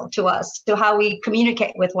essential to us, to how we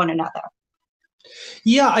communicate with one another?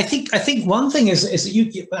 Yeah, I think one thing is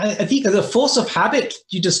that I think as a force of habit,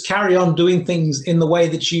 you just carry on doing things in the way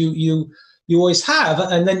that you always have,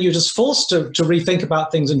 and then you're just forced to rethink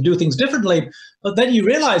about things and do things differently. But then you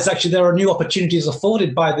realize actually there are new opportunities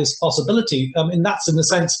afforded by this possibility. And that's, in a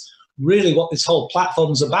sense, really what this whole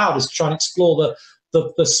platform's about, is trying to explore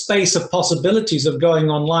the space of possibilities of going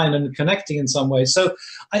online and connecting in some way. So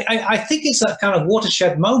I think it's that kind of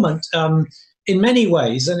watershed moment in many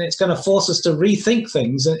ways, and it's going to force us to rethink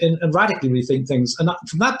things and radically rethink things. And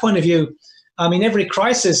from that point of view, I mean, every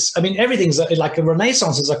crisis, I mean, everything's like a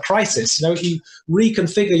renaissance is a crisis. You know, you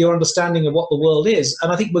reconfigure your understanding of what the world is.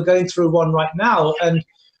 And I think we're going through one right now, and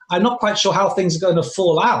I'm not quite sure how things are going to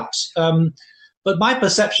fall out. But my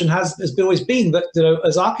perception has always been that, you know,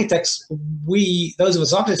 as architects, those of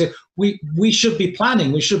us architects, we should be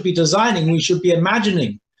planning, we should be designing, we should be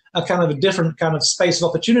imagining a kind of a different kind of space of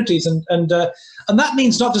opportunities. And that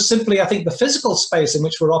means not just simply, I think, the physical space in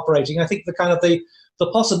which we're operating. I think the kind of the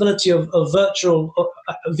possibility of virtual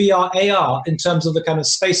VR, AR, in terms of the kind of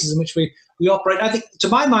spaces in which we operate. I think, to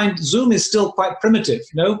my mind, Zoom is still quite primitive,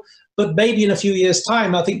 you know, but maybe in a few years'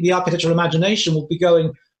 time, I think the architectural imagination will be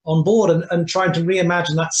going on board and trying to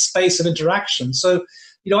reimagine that space of interaction. So,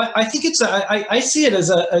 you know, I think I see it as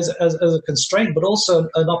a constraint, but also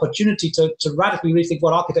an opportunity to radically rethink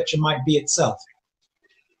what architecture might be itself.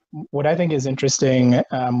 What I think is interesting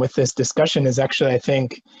with this discussion is actually, I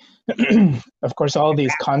think, of course, all of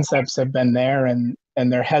these concepts have been there, and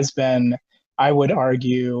there has been, I would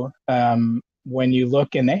argue, when you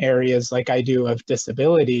look in the areas like I do of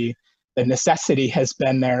disability, the necessity has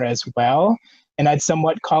been there as well. And I'd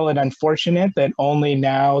somewhat call it unfortunate that only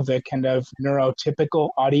now the kind of neurotypical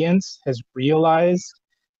audience has realized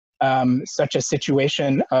such a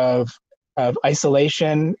situation of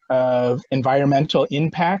isolation, of environmental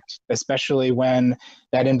impact, especially when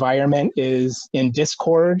that environment is in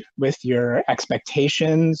discord with your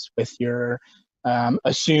expectations, with your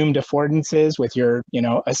assumed affordances, with your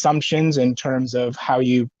assumptions in terms of how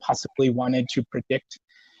you possibly wanted to predict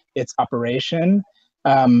its operation.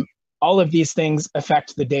 All of these things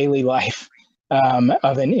affect the daily life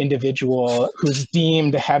of an individual who's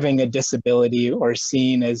deemed having a disability or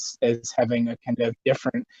seen as having a kind of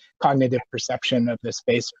different cognitive perception of the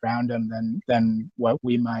space around them than what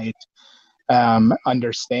we might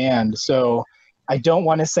understand. So I don't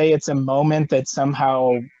want to say it's a moment that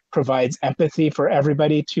somehow provides empathy for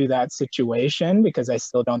everybody to that situation, because I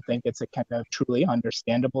still don't think it's a kind of truly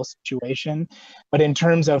understandable situation. But in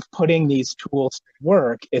terms of putting these tools to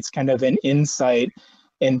work, it's kind of an insight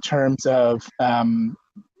in terms of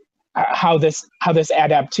how this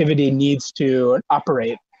adaptivity needs to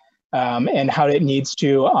operate, and how it needs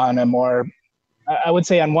to, on a more, I would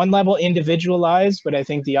say on one level, individualized, but I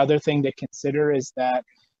think the other thing to consider is that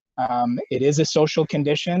it is a social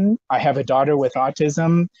condition. I have a daughter with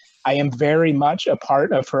autism. I am very much a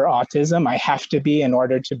part of her autism. I have to be in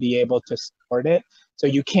order to be able to support it. So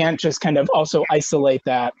you can't just kind of also isolate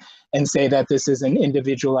that and say that this is an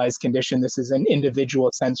individualized condition. This is an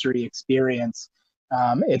individual sensory experience.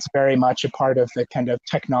 It's very much a part of the kind of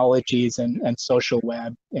technologies and social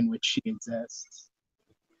web in which she exists.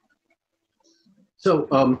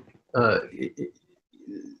 So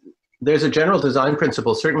there's a general design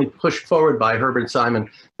principle, certainly pushed forward by Herbert Simon,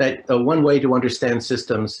 that one way to understand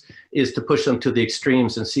systems is to push them to the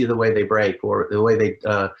extremes and see the way they break, or the way they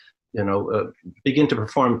begin to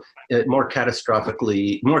perform more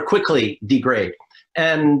catastrophically, more quickly degrade.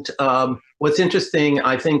 And what's interesting,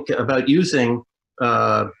 I think, about using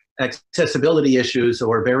accessibility issues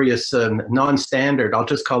or various non-standard, I'll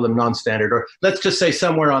just call them non-standard, or let's just say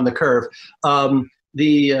somewhere on the curve,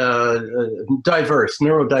 diverse,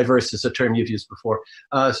 neurodiverse is a term you've used before,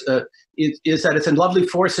 is that it's a lovely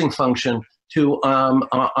forcing function to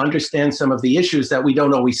understand some of the issues that we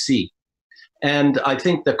don't always see. And I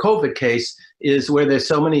think the COVID case is where there's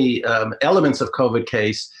so many elements of COVID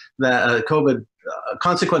case, that COVID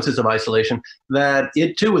consequences of isolation, that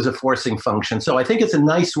it too is a forcing function. So I think it's a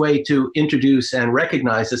nice way to introduce and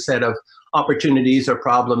recognize a set of opportunities or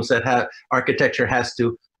problems that architecture has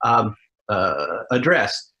to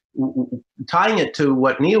address. Tying it to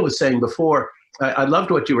what Neil was saying before, I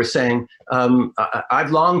loved what you were saying.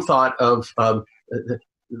 I've long thought of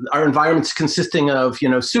our environments consisting of,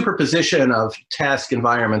 superposition of task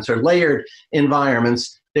environments or layered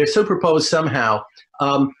environments. They're superposed somehow,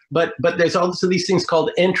 but there's also these things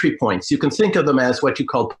called entry points. You can think of them as what you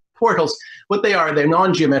call portals. What they are, they're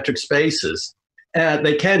non-geometric spaces.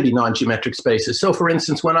 They can be non-geometric spaces. So for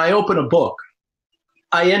instance, when I open a book,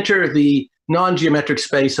 I enter the non-geometric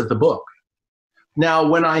space of the book. Now,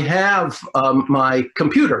 when I have my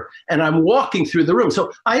computer and I'm walking through the room,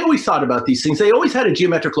 so I always thought about these things. They always had a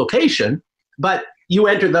geometric location, but you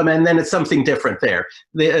enter them and then it's something different there.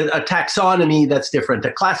 A taxonomy that's different,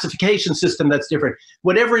 a classification system that's different.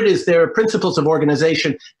 Whatever it is, there are principles of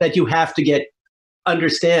organization that you have to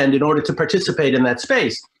understand in order to participate in that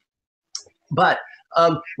space. But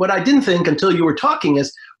what I didn't think until you were talking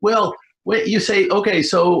is, well, you say, okay,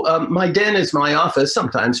 so my den is my office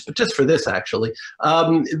sometimes, but just for this actually.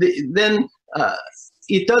 Then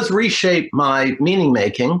it does reshape my meaning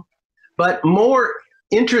making, but more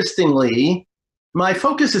interestingly, my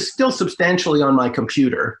focus is still substantially on my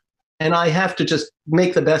computer, and I have to just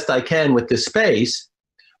make the best I can with this space,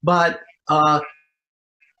 but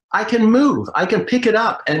I can move. I can pick it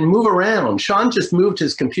up and move around. Sean just moved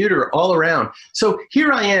his computer all around. So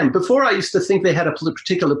here I am. Before I used to think they had a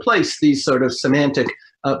particular place, these sort of semantic,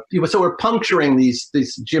 so we're puncturing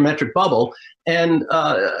this geometric bubble. And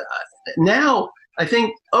now I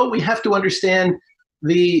think, we have to understand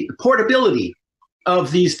the portability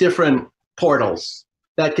of these different portals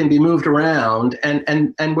that can be moved around,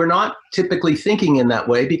 and we're not typically thinking in that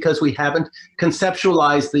way because we haven't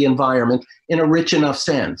conceptualized the environment in a rich enough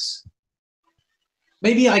sense.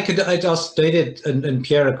 Maybe I'd ask David and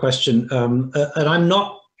Pierre a question, and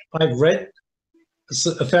I've read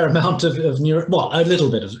a fair amount of a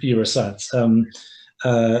little bit of neuroscience,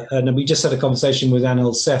 and we just had a conversation with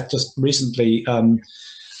Anil Seth just recently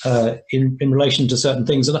in relation to certain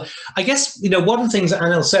things. And I guess, one of the things that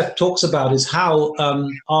Anil Seth talks about is how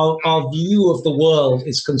our view of the world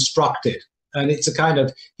is constructed. And it's a kind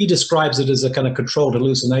of, he describes it as a kind of controlled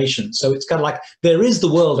hallucination. So it's kind of like there is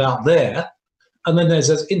the world out there, and then there's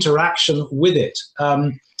this interaction with it.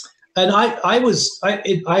 And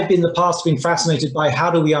I've in the past been fascinated by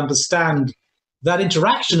how do we understand that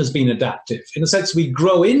interaction has been adaptive. In a sense, we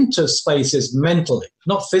grow into spaces mentally,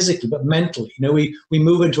 not physically, but mentally. You know, we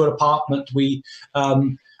move into an apartment,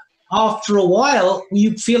 after a while,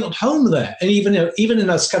 you feel at home there. And even in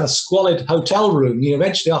a kind of squalid hotel room,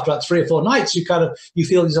 eventually after about 3 or 4 nights, you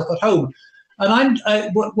feel yourself at home. And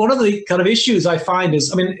one of the kind of issues I find is,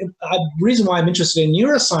 the reason why I'm interested in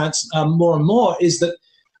neuroscience more and more is that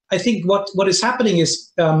I think what is happening is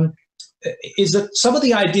that some of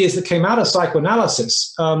the ideas that came out of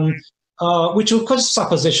psychoanalysis, which are of course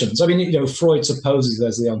suppositions. Freud supposes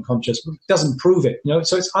there's the unconscious, but doesn't prove it.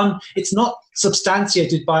 So it's not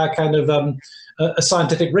substantiated by a kind of a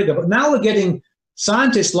scientific rigor. But now we're getting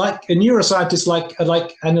scientists neuroscientists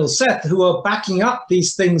like Anil Seth, who are backing up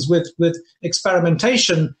these things with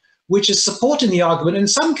experimentation, which is supporting the argument. In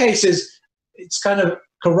some cases, it's kind of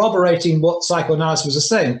corroborating what psychoanalysis was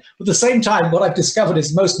saying. But at the same time, what I've discovered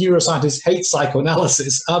is most neuroscientists hate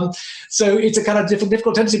psychoanalysis. So it's a kind of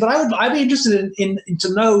difficult tendency. But I'd be interested in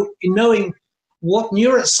knowing what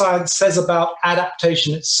neuroscience says about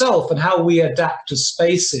adaptation itself and how we adapt to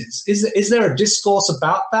spaces. Is there a discourse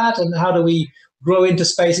about that, and how do we grow into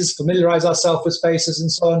spaces, familiarize ourselves with spaces,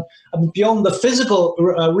 and so on? Beyond the physical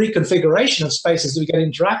reconfiguration of spaces that we get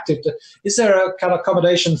interactive, is there a kind of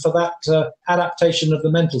accommodation for that adaptation of the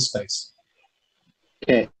mental space?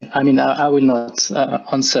 Okay, I will not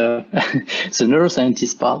answer the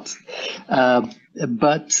neuroscientist part,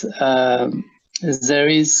 but there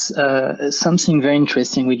is something very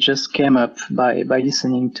interesting which just came up by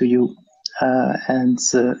listening to you. And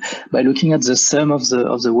by looking at the sum of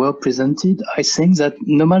the work presented, I think that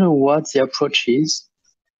no matter what the approach is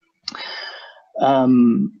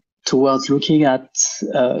towards looking at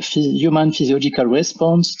human physiological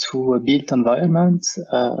response to a built environment,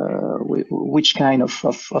 which kind of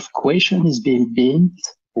question is being built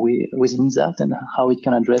within that and how it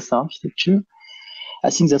can address architecture, I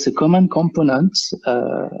think that's a common component,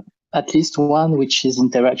 at least one, which is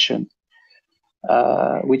interaction.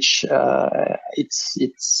 Which I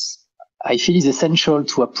feel is essential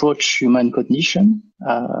to approach human cognition.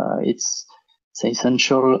 It's an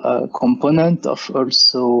essential component of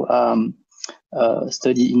also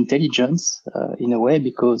study intelligence in a way,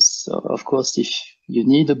 because of course, if you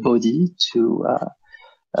need a body to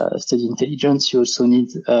study intelligence, you also need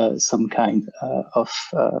some kind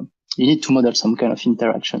you need to model some kind of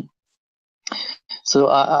interaction. So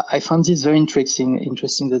I found this very interesting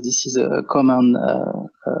that this is a common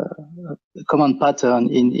pattern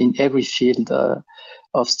in every field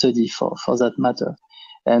of study for that matter.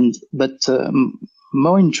 But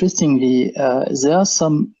more interestingly, there are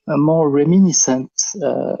some more reminiscent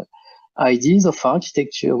ideas of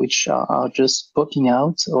architecture which are just popping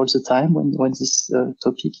out all the time when this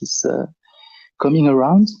topic is coming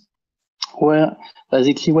around, where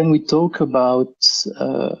basically when we talk about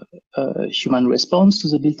human response to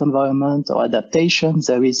the built environment or adaptation,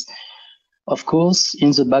 there is, of course,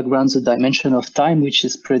 in the background, the dimension of time, which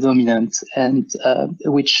is predominant, and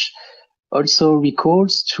which also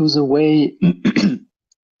recalls to the way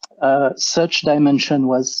such dimension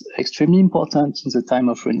was extremely important in the time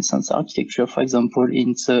of Renaissance architecture, for example,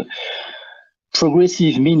 in the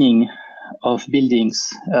progressive meaning of buildings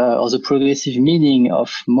or the progressive meaning of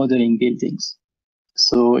modeling buildings.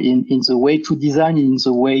 So in the way to design, in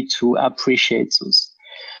the way to appreciate those.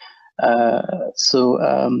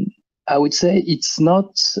 I would say it's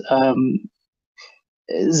not,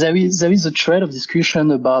 there is a thread of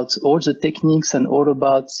discussion about all the techniques and all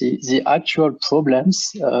about the actual problems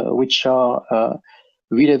which are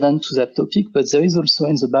relevant to that topic, but there is also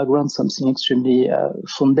in the background something extremely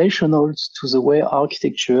foundational to the way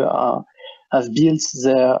architecture have built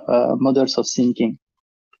their models of thinking.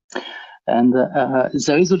 And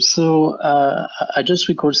there is also, I just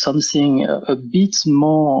recall something a bit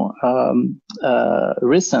more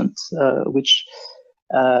recent, which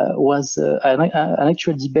was an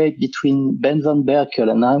actual debate between Ben van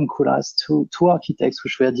Berkel and Harm Koolhaas, two architects,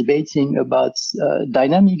 which were debating about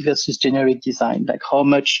dynamic versus generic design, like how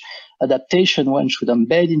much adaptation one should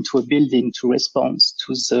embed into a building to respond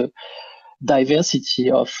to the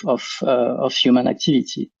diversity of human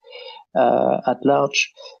activity at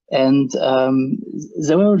large. And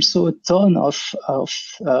there were also a ton of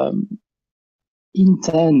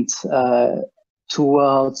intent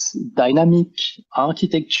towards dynamic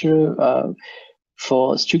architecture,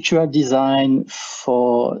 for structural design,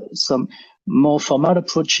 for some more formal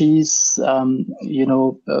approaches, Kilian,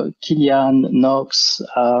 Knox,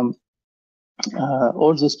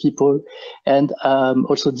 all those people, and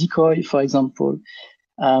also Decoy, for example.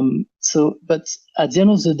 But at the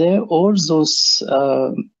end of the day, all those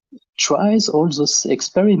tries, all those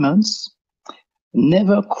experiments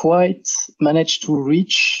never quite managed to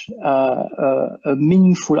reach a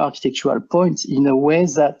meaningful architectural point, in a way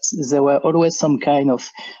that there were always some kind of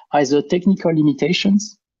either technical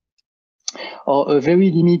limitations or a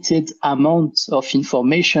very limited amount of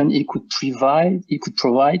information it could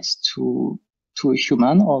provide to a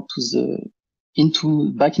human or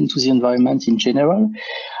back into the environment in general,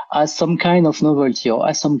 as some kind of novelty or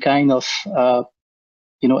as some kind of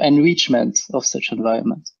enrichment of such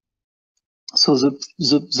environment. So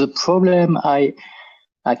the problem I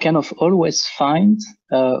kind of always find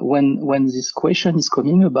when this question is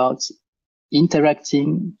coming about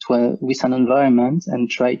interacting with an environment and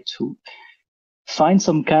try to find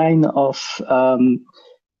some kind of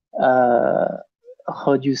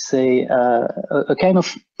how do you say, a kind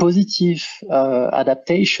of positive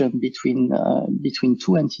adaptation between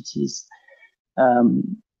two entities,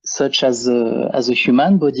 such as a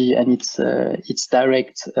human body and its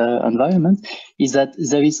direct environment, is that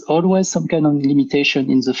there is always some kind of limitation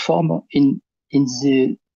in the form, in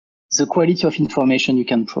the quality of information you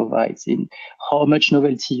can provide, in how much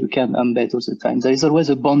novelty you can embed all the time. There is always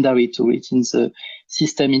a boundary to it in the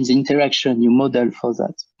system, in the interaction you model for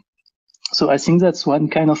that. So I think that's one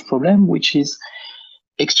kind of problem which is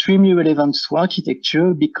extremely relevant to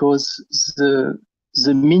architecture, because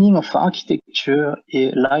the meaning of architecture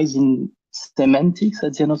lies in semantics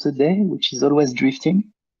at the end of the day, which is always drifting,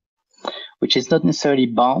 which is not necessarily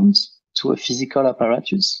bound to a physical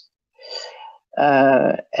apparatus.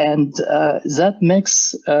 And that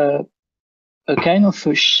makes a kind of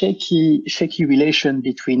a shaky relation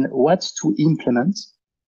between what to implement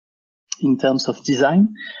in terms of design,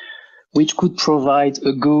 which could provide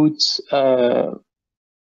a good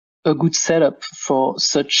setup for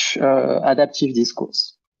such adaptive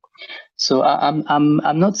discourse. So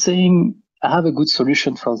I'm not saying I have a good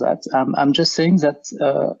solution for that. I'm just saying that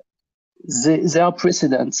there are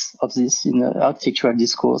precedents of this in architectural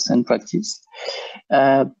discourse and practice,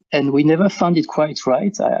 and we never found it quite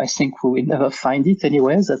right. I think we will never find it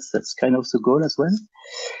anyway. That's kind of the goal as well.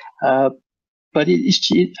 But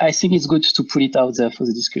I think it's good to put it out there for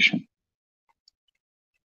the discussion.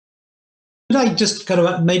 Could I just kind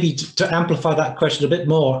of maybe to amplify that question a bit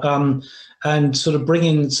more, and sort of bring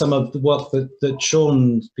in some of the work that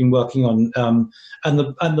Sean's been working on, and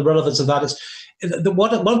the relevance of that is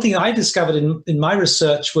one thing I discovered in my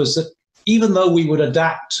research was that even though we would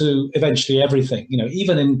adapt to eventually everything,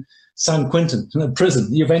 even in San Quentin, in a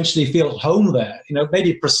prison, you eventually feel at home there,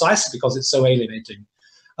 maybe precisely because it's so alienating.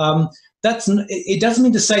 It doesn't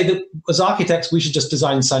mean to say that as architects we should just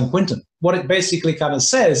design San Quentin. What it basically kind of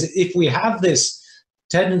says, if we have this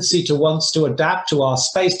tendency to want to adapt to our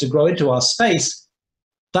space, to grow into our space,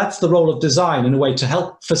 that's the role of design in a way to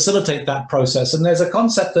help facilitate that process. And there's a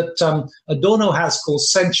concept that Adorno has called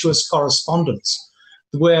sensuous correspondence,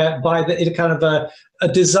 whereby a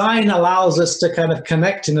design allows us to kind of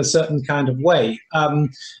connect in a certain kind of way.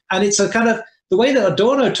 And it's a kind of, the way that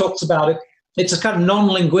Adorno talks about it, it's a kind of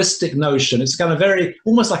non-linguistic notion. It's kind of very,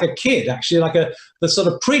 almost like a kid, actually, like the sort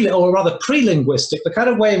of pre-linguistic, the kind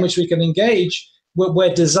of way in which we can engage,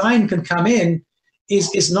 where design can come in,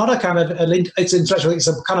 is not a kind of, it's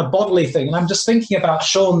a kind of bodily thing. And I'm just thinking about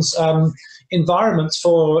Sean's environments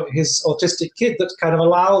for his autistic kid that kind of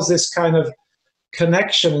allows this kind of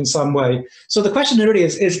connection in some way. So the question really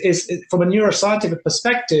is from a neuroscientific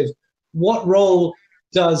perspective, what role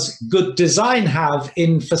does good design have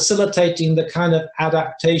in facilitating the kind of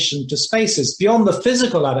adaptation to spaces? Beyond the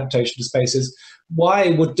physical adaptation to spaces,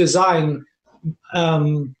 why would design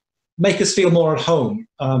make us feel more at home?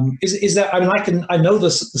 Is there, I mean, I know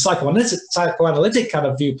the psychoanalytic kind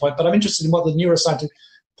of viewpoint, but I'm interested in what the neuroscientific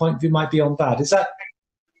point of view might be on that. Is that?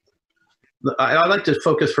 I'd like to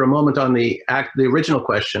focus for a moment on the original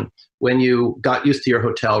question, when you got used to your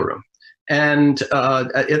hotel room. And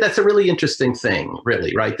that's a really interesting thing,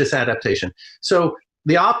 really, right? This adaptation. So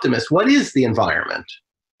the optimist, what is the environment?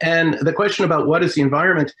 And the question about what is the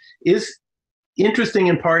environment is interesting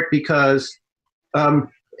in part because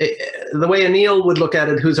the way Anil would look at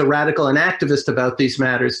it, who's a radical and activist about these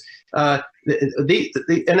matters, an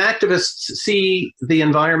activists see the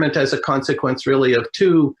environment as a consequence really of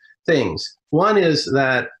two things. One is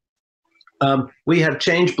that we have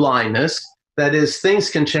change blindness. That is, things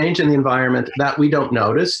can change in the environment that we don't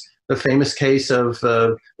notice. The famous case of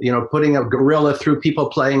putting a gorilla through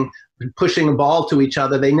people pushing a ball to each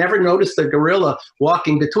other. They never noticed the gorilla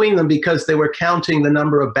walking between them because they were counting the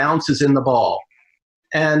number of bounces in the ball.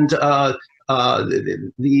 And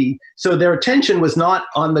So their attention was not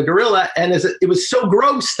on the gorilla, and it was so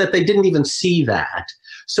gross that they didn't even see that.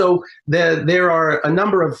 So there are a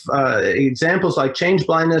number of examples like change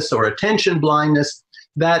blindness or attention blindness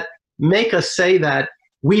that make us say that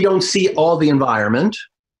we don't see all the environment.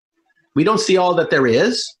 We don't see all that there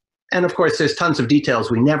is. And of course, there's tons of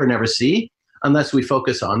details we never see unless we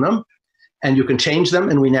focus on them. And you can change them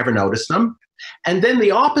and we never notice them. And then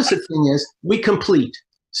the opposite thing is we complete.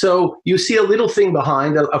 So you see a little thing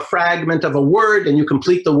behind, a fragment of a word, and you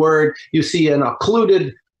complete the word. You see an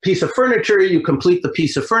occluded piece of furniture, you complete the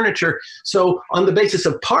piece of furniture. So on the basis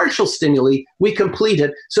of partial stimuli, we complete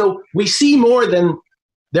it. So we see more than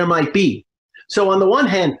there might be. So on the one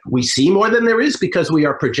hand, we see more than there is because we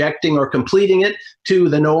are projecting or completing it to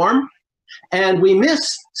the norm. And we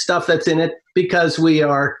miss stuff that's in it because we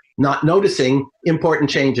are not noticing important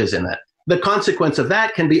changes in it. The consequence of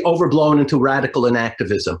that can be overblown into radical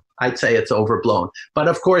inactivism. I'd say it's overblown. But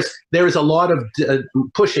of course, there is a lot of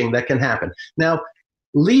pushing that can happen. Now,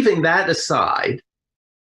 leaving that aside,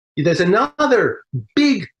 there's another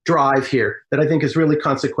big drive here that I think is really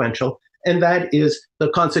consequential, and that is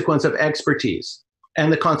the consequence of expertise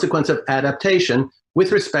and the consequence of adaptation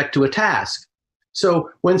with respect to a task.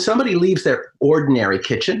 So when somebody leaves their ordinary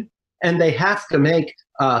kitchen and they have to make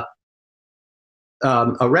a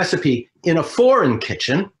recipe in a foreign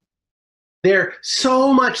kitchen, they're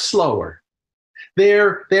so much slower.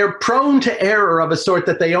 They're prone to error of a sort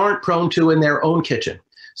that they aren't prone to in their own kitchen.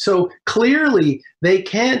 So clearly they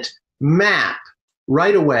can't map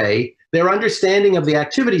right away their understanding of the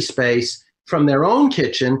activity space from their own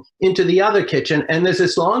kitchen into the other kitchen. And there's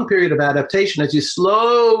this long period of adaptation as you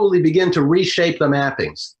slowly begin to reshape the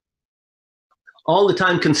mappings, all the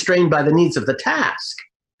time constrained by the needs of the task.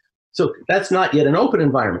 So that's not yet an open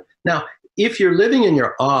environment. Now, if you're living in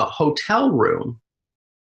your hotel room,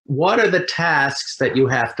 what are the tasks that you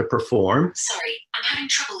have to perform? Sorry, I'm having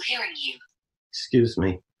trouble hearing you. Excuse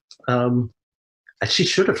me. She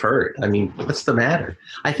should have heard. I mean, what's the matter?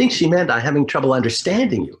 I think she meant I'm having trouble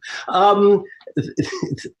understanding you.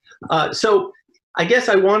 So I guess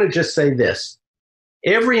I want to just say this.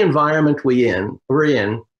 Every environment we're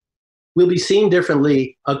in will be seen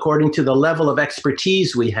differently according to the level of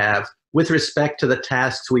expertise we have with respect to the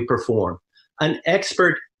tasks we perform. An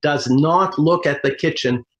expert does not look at the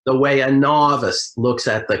kitchen the way a novice looks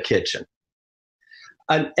at the kitchen.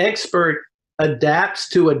 An expert adapts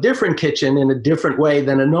to a different kitchen in a different way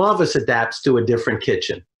than a novice adapts to a different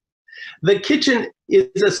kitchen. The kitchen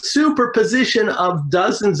is a superposition of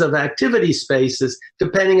dozens of activity spaces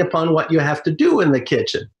depending upon what you have to do in the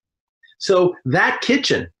kitchen. So that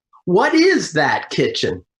kitchen, what is that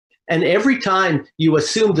kitchen? And every time you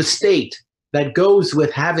assume the state that goes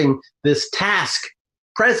with having this task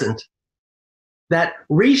present, that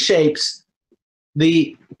reshapes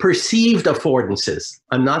the perceived affordances.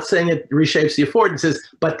 I'm not saying it reshapes the affordances,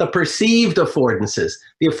 but the perceived affordances,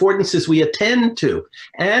 the affordances we attend to,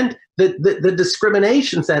 and the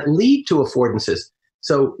discriminations that lead to affordances.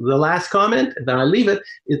 So the last comment, then I leave it,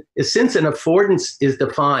 is since an affordance is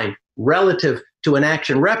defined relative to an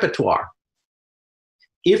action repertoire,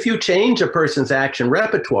 if you change a person's action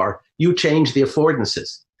repertoire, you change the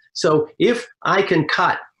affordances. So if I can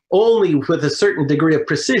cut only with a certain degree of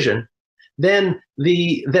precision, then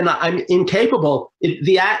I'm incapable.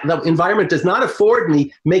 The environment does not afford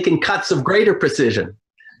me making cuts of greater precision.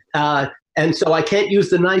 And so I can't use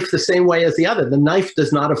the knife the same way as the other. The knife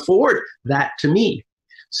does not afford that to me.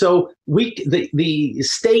 So the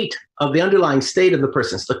state of the underlying state of the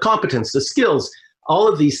person, the competence, the skills, all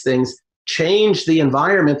of these things change the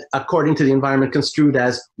environment according to the environment construed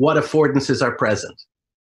as what affordances are present.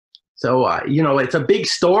 So, it's a big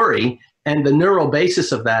story, and the neural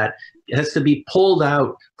basis of that has to be pulled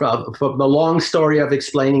out from the long story of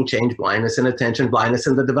explaining change blindness and attention blindness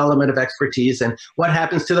and the development of expertise and what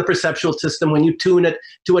happens to the perceptual system when you tune it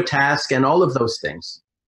to a task and all of those things.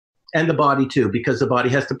 And the body too, because the body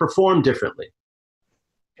has to perform differently.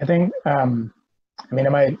 I think, am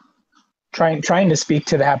I trying to speak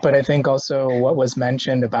to that, but I think also what was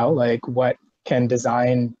mentioned about like what can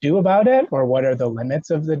design do about it, or what are the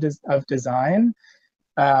limits of design?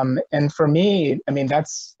 And for me,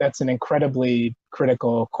 that's an incredibly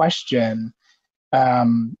critical question.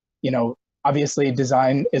 Obviously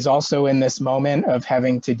design is also in this moment of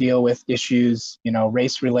having to deal with issues,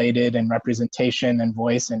 race-related and representation and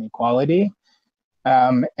voice and equality.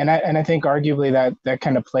 And I think arguably that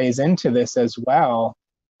kind of plays into this as well.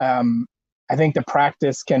 I think the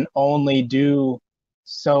practice can only do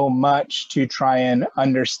so much to try and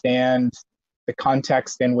understand the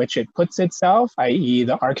context in which it puts itself, i.e.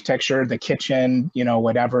 the architecture, the kitchen, you know,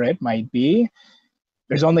 whatever it might be.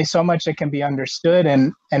 There's only so much that can be understood.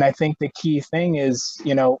 And I think the key thing is,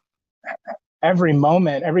 you know, every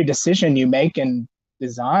moment, every decision you make in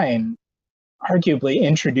design arguably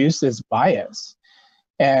introduces bias.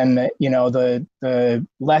 And, you know, the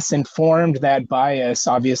less informed that bias,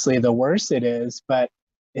 obviously the worse it is, but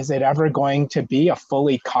is it ever going to be a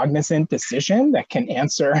fully cognizant decision that can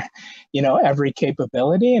answer, you know, every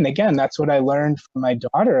capability? And again, that's what I learned from my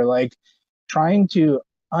daughter, like trying to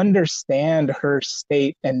understand her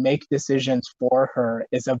state and make decisions for her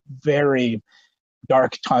is a very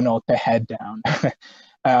dark tunnel to head down.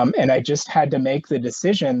 And I just had to make the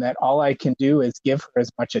decision that all I can do is give her as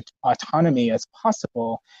much autonomy as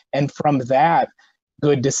possible. And from that,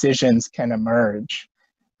 good decisions can emerge.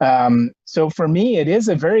 So for me, it is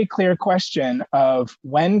a very clear question of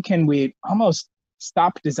when can we almost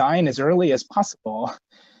stop design as early as possible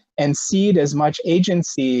and seed as much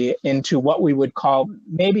agency into what we would call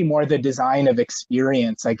maybe more the design of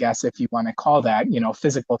experience, I guess, if you want to call that. You know,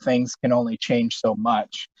 physical things can only change so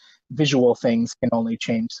much. Visual things can only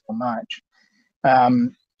change so much.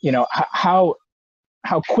 You know, how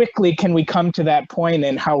quickly can we come to that point,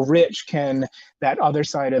 and how rich can that other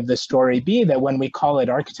side of the story be, that when we call it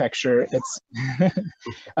architecture, it's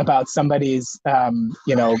about somebody's,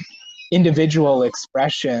 you know, individual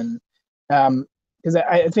expression. Because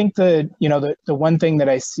I think the one thing that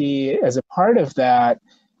I see as a part of that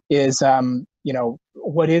is, you know,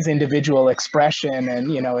 what is individual expression?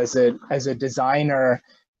 And, you know, as a designer,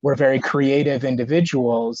 we're very creative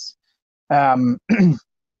individuals.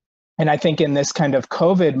 And I think in this kind of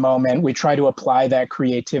COVID moment, we try to apply that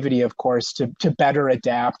creativity, of course, to better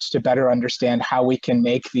adapt, to better understand how we can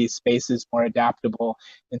make these spaces more adaptable.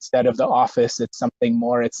 Instead of the office, it's something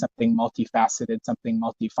more, it's something multifaceted, something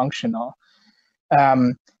multifunctional.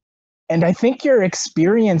 And I think you're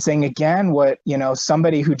experiencing, again, what, you know,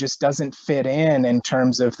 somebody who just doesn't fit in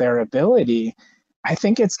terms of their ability. I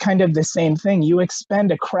think it's kind of the same thing. You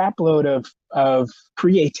expend a crap load of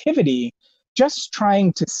creativity just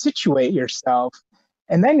trying to situate yourself,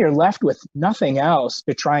 and then you're left with nothing else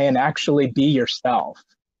to try and actually be yourself,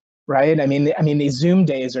 right? I mean, these Zoom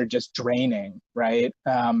days are just draining, right?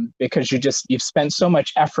 Because you've spent so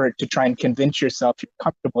much effort to try and convince yourself you're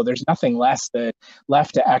comfortable. There's nothing left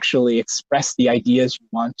to actually express the ideas you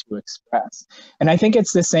want to express. And I think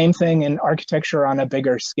it's the same thing in architecture on a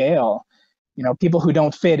bigger scale. You know, people who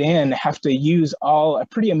don't fit in have to use a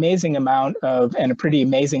pretty amazing amount of, and a pretty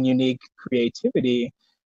amazing unique creativity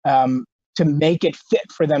to make it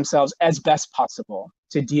fit for themselves as best possible,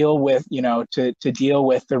 to deal with, you know, to deal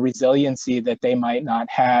with the resiliency that they might not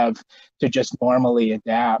have to just normally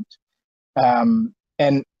adapt.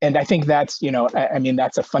 And I think that's, you know, I mean,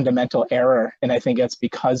 that's a fundamental error. And I think that's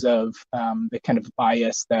because of the kind of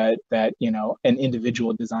bias that, you know, an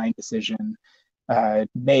individual design decision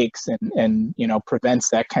makes and you know, prevents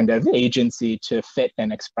that kind of agency to fit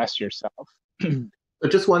and express yourself.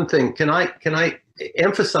 But just one thing, can I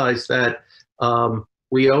emphasize that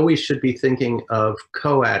we always should be thinking of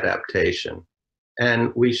co-adaptation,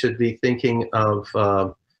 and we should be thinking of,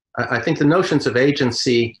 I think the notions of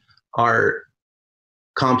agency are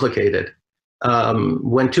complicated.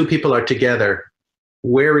 When two people are together,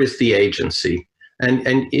 where is the agency?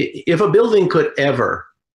 And if a building could ever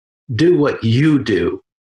do what you do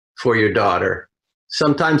for your daughter,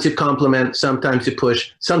 sometimes you compliment, sometimes you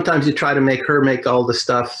push, sometimes you try to make her make all the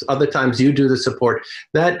stuff, other times you do the support.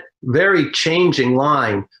 That very changing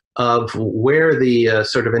line of where the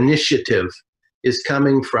sort of initiative is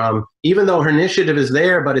coming from, even though her initiative is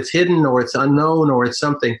there, but it's hidden or it's unknown or it's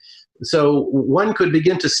something. So one could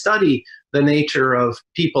begin to study the nature of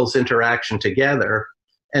people's interaction together,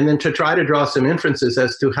 and then to try to draw some inferences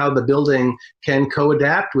as to how the building can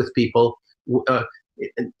co-adapt with people.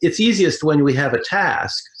 It's easiest when we have a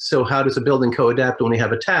task. So how does a building co-adapt when we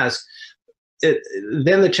have a task?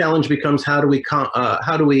 Then the challenge becomes, how do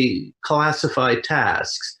we classify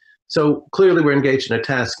tasks? So clearly we're engaged in a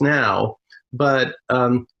task now, but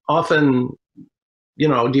often, you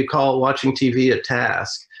know, do you call watching TV a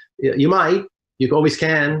task? You might, you always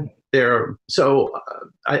can.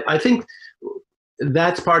 I think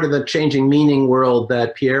that's part of the changing meaning world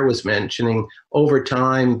that Pierre was mentioning. Over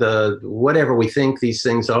time, whatever we think these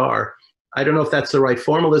things are, I don't know if that's the right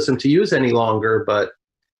formalism to use any longer, but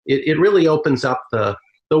it really opens up the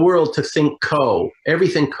world to think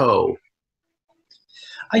everything co.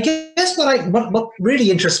 I guess what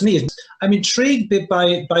really interests me is I'm intrigued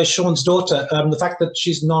by Sean's daughter, the fact that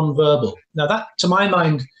she's nonverbal. Now that, to my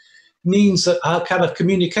mind, means that her kind of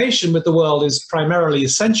communication with the world is primarily a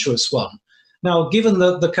sensuous one. Now, given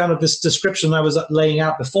the kind of this description I was laying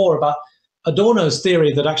out before about Adorno's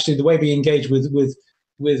theory that actually the way we engage with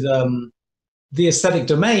the aesthetic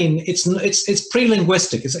domain, it's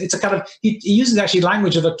pre-linguistic. It's a kind of, he uses actually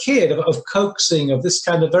language of a kid, of coaxing, of this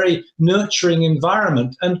kind of very nurturing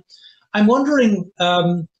environment. And I'm wondering,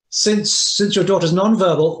 since your daughter's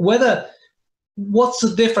nonverbal, what's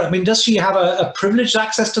the difference? I mean, does she have a privileged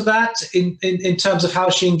access to that in terms of how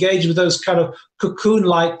she engaged with those kind of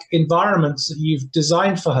cocoon-like environments that you've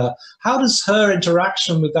designed for her? How does her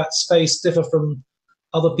interaction with that space differ from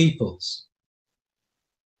other people's?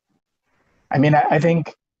 I mean, I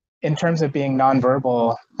think in terms of being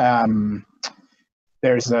nonverbal,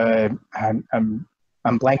 there's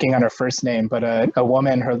I'm blanking on her first name, but a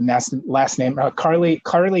woman, her last name, Carly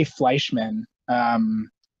Fleischman.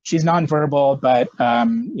 She's nonverbal, but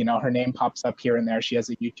you know, her name pops up here and there. She has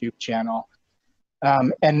a YouTube channel,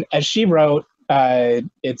 and as she wrote,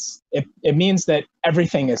 it means that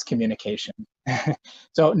everything is communication.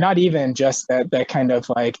 So not even just that kind of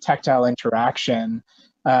like tactile interaction.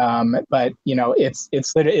 But you know, it's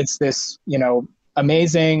this, you know,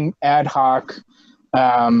 amazing ad hoc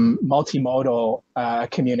multimodal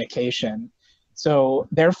communication. So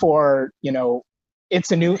therefore, you know,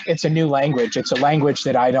 it's a new language. It's a language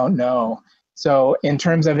that I don't know. So in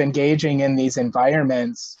terms of engaging in these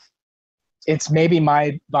environments, it's maybe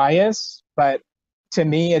my bias, but to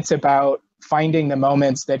me, it's about finding the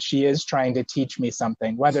moments that she is trying to teach me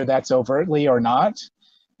something, whether that's overtly or not.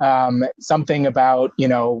 Something about, you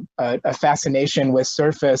know, a fascination with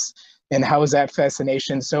surface, and how is that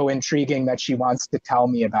fascination so intriguing that she wants to tell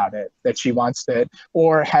me about it, that she wants to,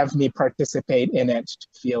 or have me participate in it to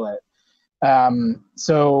feel it.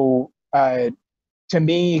 So to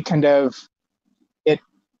me, kind of, it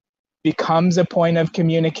becomes a point of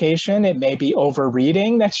communication. It may be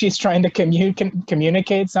overreading that she's trying to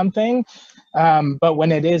communicate something, but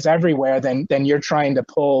when it is everywhere, then you're trying to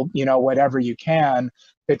pull, you know, whatever you can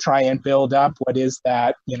to try and build up what is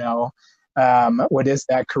that, you know, what is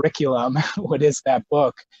that curriculum, what is that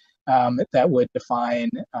book that would define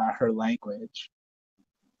her language.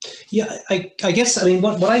 Yeah, I guess, I mean,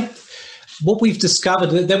 what we've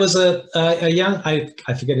discovered, there was a young,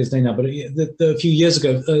 I forget his name now, but a few years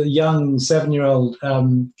ago, a young 7-year-old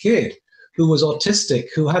kid who was autistic,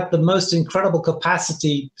 who had the most incredible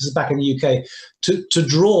capacity, this is back in the UK, to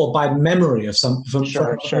draw by memory of some from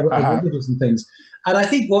images and things. And I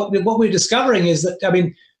think what we're discovering is that, I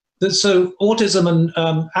mean, so autism and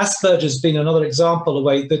Asperger's being another example of a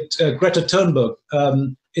way that Greta Thunberg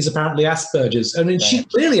is apparently Asperger's. I mean, right. She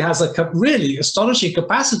clearly has a really astonishing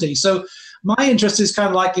capacity. So my interest is kind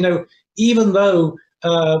of like, you know, even though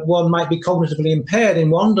one might be cognitively impaired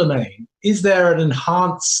in one domain, is there an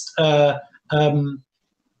enhanced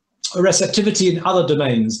receptivity in other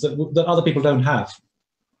domains that other people don't have?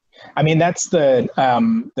 I mean, that's the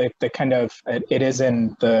kind of, it is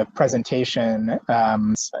in the presentation.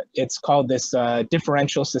 It's called this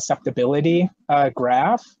differential susceptibility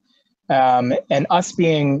graph. And us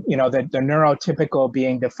being, you know, the neurotypical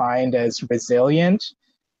being defined as resilient,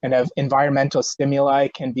 and of environmental stimuli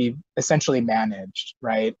can be essentially managed,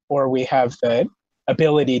 right? Or we have the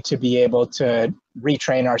ability to be able to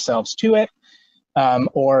retrain ourselves to it,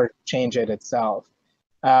 or change it itself.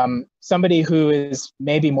 Somebody who is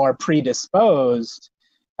maybe more predisposed,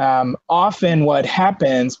 often what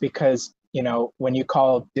happens, because, you know, when you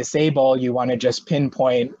call disable, you want to just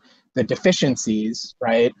pinpoint the deficiencies,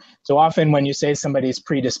 right? So often when you say somebody's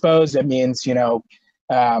predisposed, it means, you know,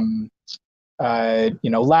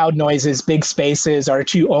 loud noises, big spaces are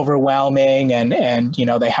too overwhelming, and you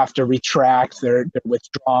know, they have to retract, they're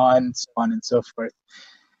withdrawn, so on and so forth.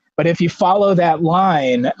 But if you follow that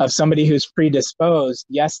line of somebody who's predisposed,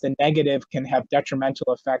 yes, the negative can have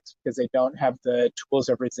detrimental effects because they don't have the tools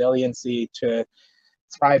of resiliency to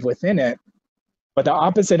thrive within it. But the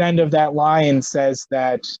opposite end of that line says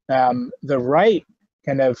that the right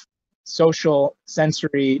kind of social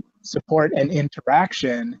sensory support and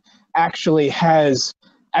interaction actually has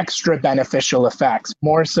extra beneficial effects,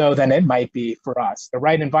 more so than it might be for us. The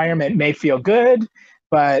right environment may feel good,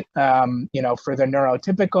 but you know, for the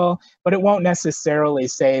neurotypical, but it won't necessarily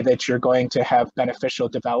say that you're going to have beneficial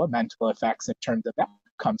developmental effects in terms of that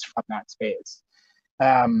comes from that space.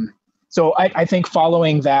 So I think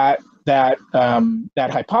following that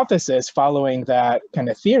hypothesis, following that kind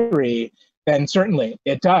of theory, then certainly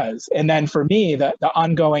it does. And then for me, the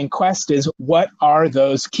ongoing quest is, what are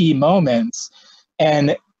those key moments?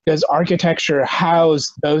 And does architecture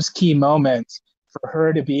house those key moments for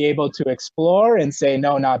her to be able to explore and say,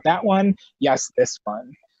 no, not that one, yes, this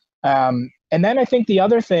one. And then I think the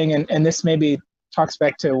other thing, and this maybe talks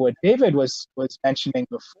back to what David was mentioning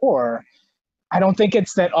before. I don't think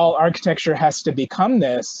it's that all architecture has to become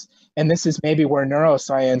this, and this is maybe where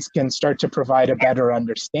neuroscience can start to provide a better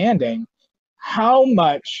understanding. How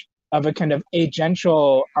much of a kind of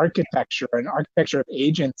agential architecture, an architecture of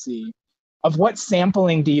agency, of what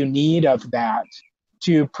sampling do you need of that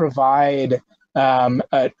to provide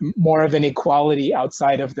more of an equality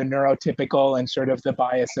outside of the neurotypical and sort of the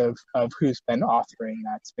bias of who's been authoring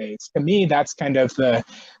that space? To me, that's kind of the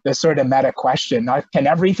sort of meta question. Can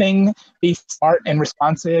everything be smart and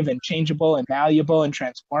responsive and changeable and malleable and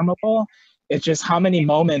transformable? It's just how many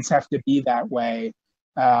moments have to be that way,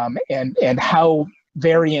 and how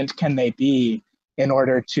variant can they be in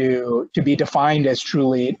order to be defined as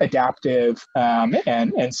truly adaptive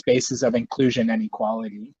and spaces of inclusion and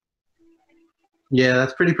equality. Yeah,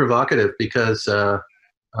 that's pretty provocative, because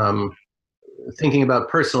thinking about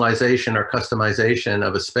personalization or customization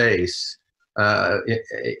of a space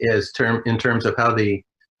in terms of how the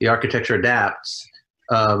architecture adapts,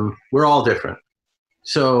 we're all different.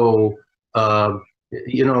 So,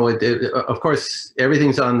 you know, of course,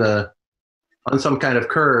 everything's on some kind of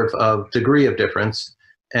curve of degree of difference,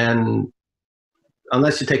 and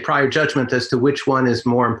unless you take prior judgment as to which one is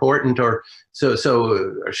more important, or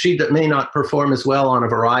so she may not perform as well on a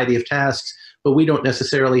variety of tasks, but we don't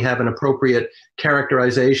necessarily have an appropriate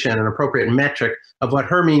characterization, an appropriate metric of what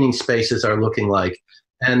her meaning spaces are looking like.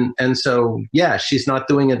 And so, yeah, she's not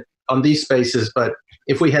doing it on these spaces, but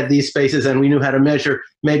if we had these spaces and we knew how to measure,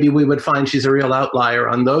 maybe we would find she's a real outlier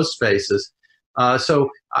on those spaces. So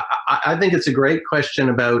I think it's a great question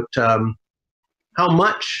about how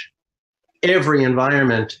much every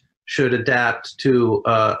environment should adapt to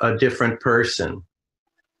a different person.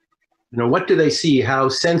 You know, what do they see? How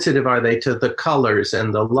sensitive are they to the colors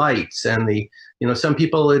and the lights and the, you know, some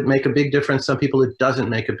people it make a big difference, some people it doesn't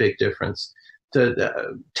make a big difference.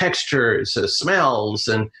 The textures, smells,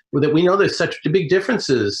 and that we know there's such big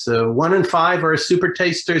differences. 1 in 5 are super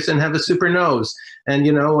tasters and have a super nose, and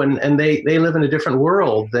you know, and they live in a different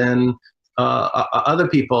world than other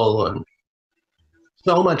people. And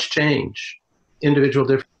so much change, individual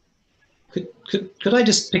difference. Could I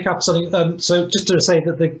just pick up something? So just to say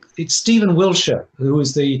that it's Stephen Wilshire, who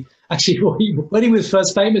was actually when he was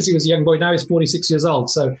first famous, he was a young boy. Now he's 46 years old,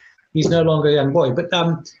 so he's no longer a young boy. But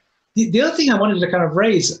the other thing I wanted to kind of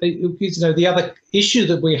raise is, you know, the other issue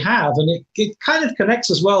that we have, and it kind of connects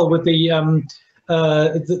as well with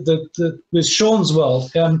with Sean's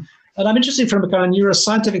world. And I'm interested from a kind of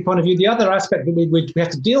neuroscientific point of view. The other aspect that we have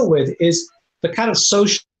to deal with is the kind of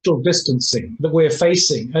social distancing that we're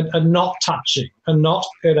facing, and not touching, and not,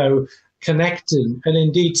 you know, connecting, and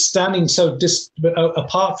indeed standing so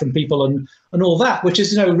apart from people and all that, which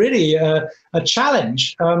is, you know, really a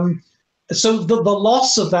challenge. So the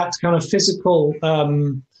loss of that kind of physical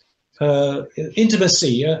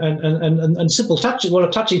intimacy and simple touching,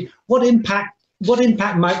 what impact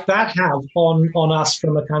might that have on us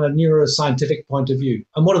from a kind of neuroscientific point of view,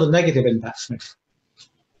 and what are the negative impacts?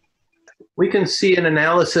 We can see an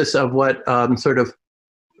analysis of what sort of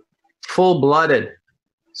full-blooded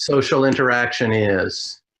social interaction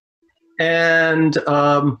is. And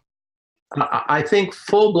I think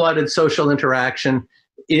full-blooded social interaction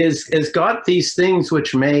is got these things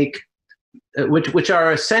which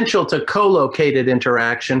are essential to co-located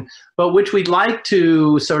interaction, but which we'd like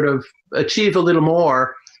to sort of achieve a little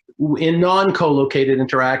more in non-co-located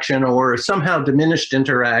interaction, or somehow diminished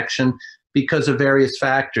interaction because of various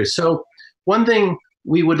factors. So one thing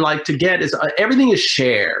we would like to get is everything is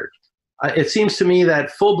shared. It seems to me that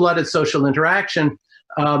full-blooded social interaction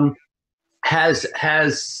has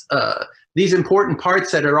these important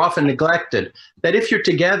parts that are often neglected. That if you're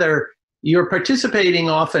together, you're participating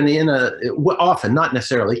often often, not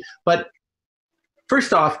necessarily, but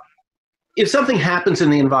first off, if something happens in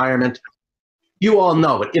the environment, you all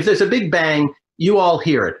know it. If there's a big bang, you all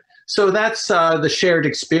hear it. So that's the shared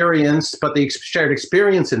experience, but the shared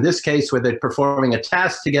experience in this case, where they're performing a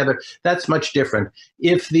task together, that's much different.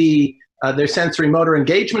 If their sensory motor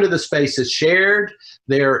engagement of the space is shared,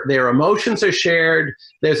 their emotions are shared,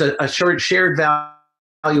 there's a shared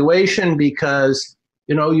valuation, because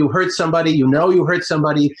you know you hurt somebody, you hurt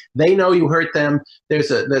somebody, they know you hurt them,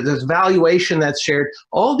 there's valuation that's shared.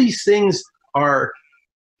 All these things are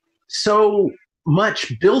so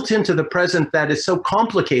much built into the present that is so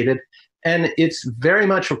complicated, and it's very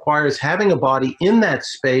much requires having a body in that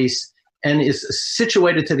space and is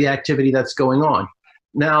situated to the activity that's going on.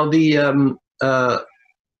 Now, the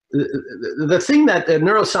thing that the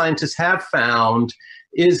neuroscientists have found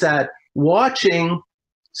is that watching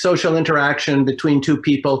social interaction between two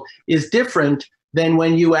people is different than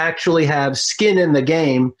when you actually have skin in the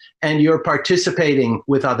game and you're participating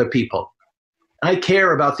with other people. I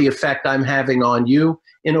care about the effect I'm having on you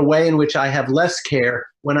in a way in which I have less care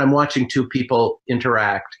when I'm watching two people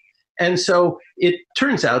interact. And so it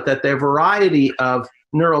turns out that there are a variety of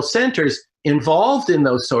neural centers involved in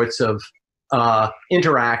those sorts of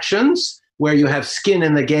interactions where you have skin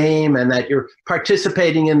in the game and that you're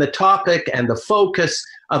participating in the topic and the focus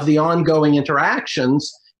of the ongoing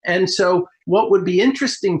interactions. And so what would be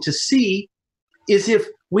interesting to see is if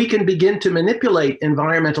we can begin to manipulate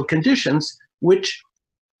environmental conditions which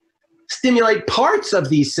stimulate parts of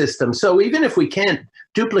these systems. So even if we can't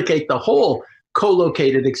duplicate the whole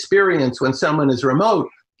co-located experience when someone is remote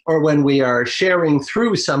or when we are sharing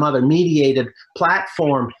through some other mediated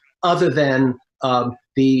platform other than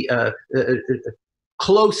the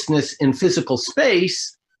closeness in physical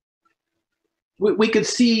space, we could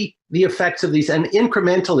see the effects of these, and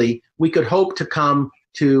incrementally we could hope to come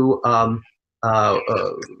to a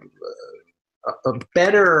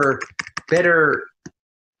better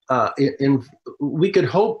we could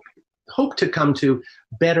hope to come to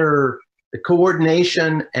better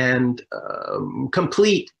coordination and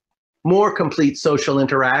more complete social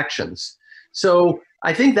interactions. So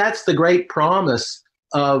I think that's the great promise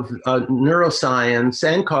of neuroscience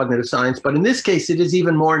and cognitive science, but in this case, it is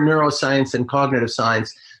even more neuroscience and cognitive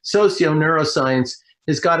science. Socio-neuroscience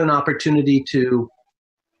has got an opportunity to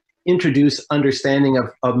introduce understanding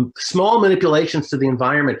of small manipulations to the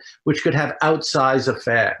environment, which could have outsized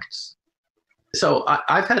effects. So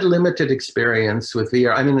I've had limited experience with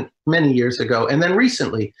VR, I mean, many years ago. And then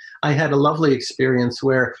recently, I had a lovely experience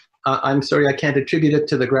where, I'm sorry, I can't attribute it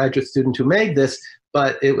to the graduate student who made this,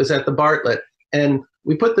 but it was at the Bartlett. And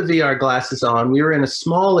we put the VR glasses on. We were in a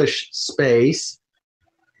smallish space.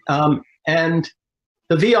 And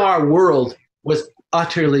the VR world was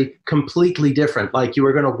utterly, completely different. Like you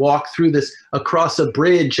were going to walk through this across a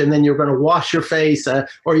bridge and then you're going to wash your face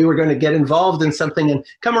or you were going to get involved in something and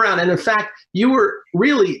come around. And in fact, you were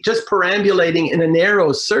really just perambulating in a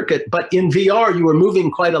narrow circuit, but in VR, you were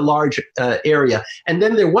moving quite a large area. And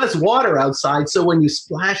then there was water outside. So when you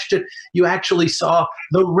splashed it, you actually saw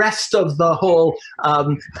the rest of the whole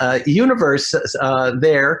universe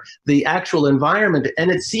there, the actual environment.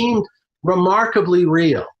 And it seemed remarkably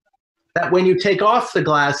real. That when you take off the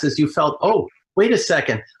glasses, you felt, oh, wait a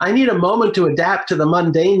second, I need a moment to adapt to the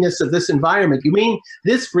mundaneness of this environment. You mean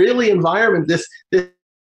this really environment, this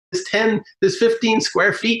 15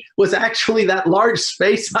 square feet was actually that large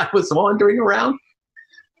space I was wandering around?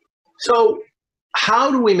 So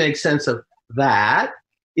how do we make sense of that?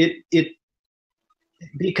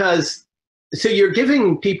 Because you're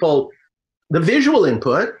giving people the visual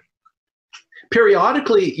input,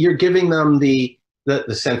 periodically you're giving them the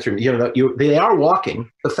sensory, they are walking.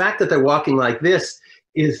 The fact that they're walking like this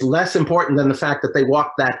is less important than the fact that they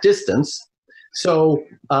walked that distance. So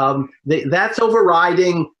that's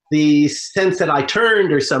overriding the sense that I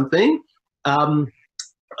turned or something.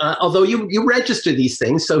 Although you register these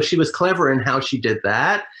things, so she was clever in how she did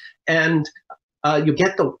that. And you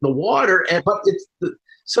get the water,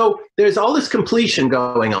 so there's all this completion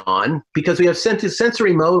going on because we have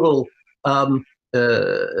sensory modal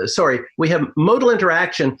we have modal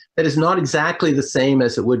interaction that is not exactly the same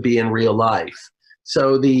as it would be in real life.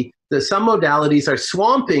 So some modalities are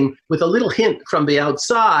swamping with a little hint from the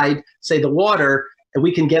outside, say the water, and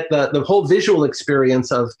we can get the whole visual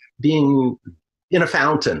experience of being in a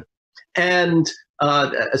fountain. And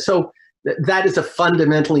so that is a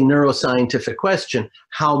fundamentally neuroscientific question,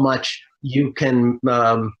 how much you can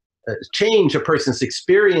change a person's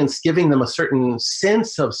experience, giving them a certain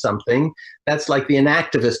sense of something. That's like the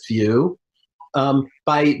enactivist view,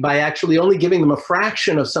 by actually only giving them a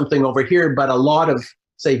fraction of something over here, but a lot of,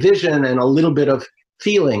 say, vision and a little bit of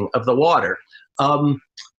feeling of the water.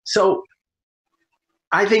 So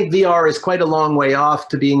I think VR is quite a long way off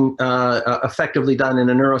to being effectively done in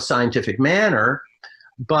a neuroscientific manner,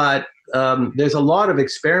 but there's a lot of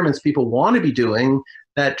experiments people want to be doing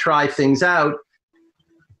that try things out.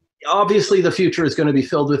 Obviously, the future is going to be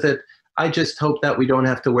filled with it. I just hope that we don't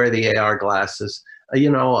have to wear the AR glasses.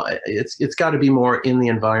 It's got to be more in the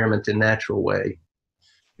environment in natural way.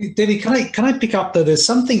 David, can I pick up that there's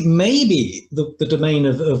something, maybe the domain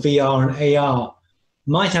of VR and AR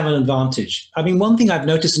might have an advantage. I mean, one thing I've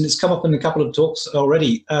noticed, and it's come up in a couple of talks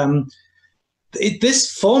already,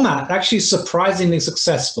 this format actually is surprisingly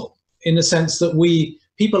successful in the sense that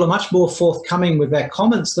people are much more forthcoming with their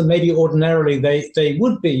comments than maybe ordinarily they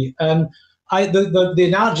would be. The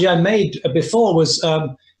analogy I made before was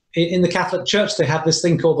in the Catholic Church, they have this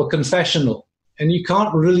thing called the confessional, and you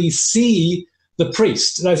can't really see the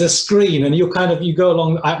priest. There's a screen, and you go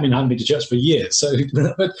along. I mean, I haven't been to church for years, so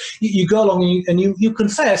but you go along and you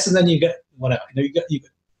confess, and then you get whatever. You get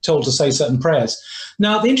told to say certain prayers.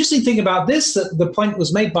 Now, the interesting thing about this, that the point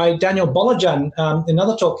was made by Daniel Bolajan in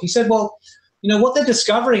another talk. He said, well, what they're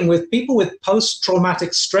discovering with people with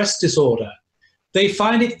post-traumatic stress disorder, they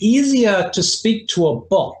find it easier to speak to a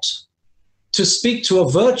bot, to speak to a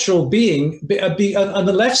virtual being, and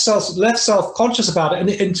the left self-conscious about it. And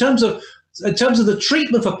in terms of the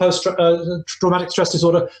treatment for post-traumatic stress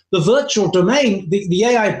disorder, the virtual domain, the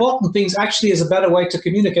AI bot and things actually is a better way to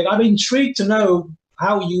communicate. I'm intrigued to know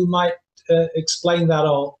how you might explain that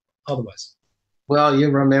or otherwise. Well, you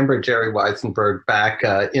remember Jerry Weisenberg back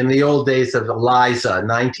in the old days of ELIZA,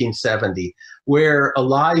 1970, where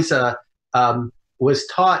ELIZA was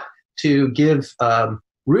taught to give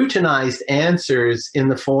routinized answers in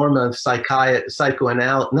the form of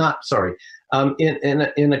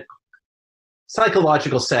in a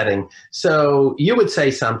psychological setting. So you would say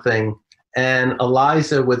something, and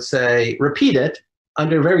ELIZA would say, repeat it.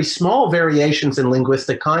 Under very small variations in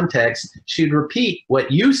linguistic context, she'd repeat what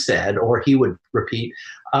you said, or he would repeat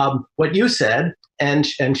what you said, and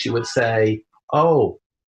she would say, oh,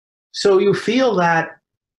 so you feel that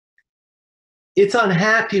it's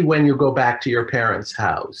unhappy when you go back to your parents'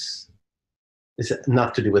 house. It's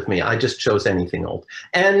not to do with me. I just chose anything old.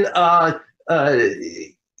 And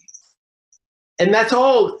that's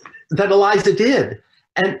all that ELIZA did.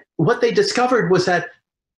 And what they discovered was that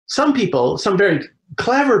some people, some very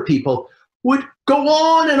clever people, would go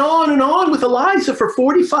on and on and on with ELIZA for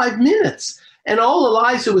 45 minutes. And all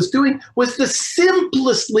ELIZA was doing was the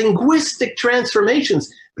simplest linguistic transformations.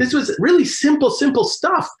 This was really simple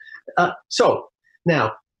stuff. So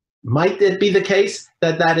now, might it be the case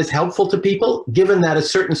that that is helpful to people, given that a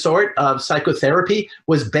certain sort of psychotherapy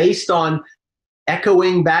was based on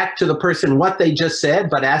echoing back to the person what they just said,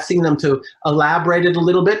 but asking them to elaborate it a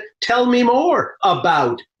little bit? Tell me more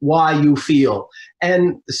about why you feel,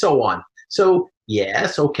 and so on. So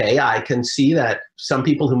yes, okay, I can see that some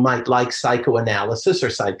people who might like psychoanalysis or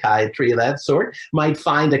psychiatry of that sort might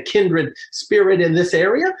find a kindred spirit in this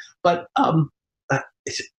area, but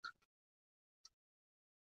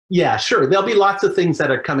yeah, sure, there'll be lots of things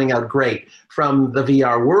that are coming out great from the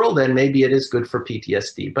VR world, and maybe it is good for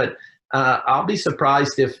PTSD, but I'll be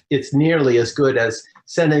surprised if it's nearly as good as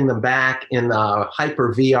sending them back in the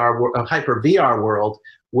hyper VR world,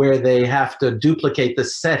 where they have to duplicate the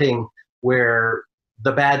setting where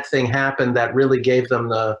the bad thing happened that really gave them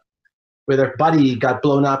where their buddy got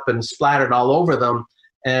blown up and splattered all over them,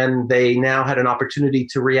 and they now had an opportunity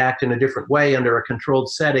to react in a different way under a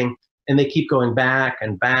controlled setting, and they keep going back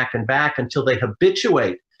and back and back until they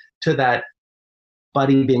habituate to that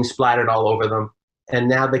buddy being splattered all over them. And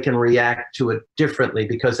now they can react to it differently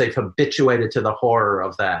because they've habituated to the horror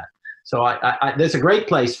of that. So there's a great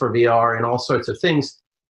place for VR and all sorts of things.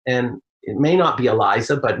 And it may not be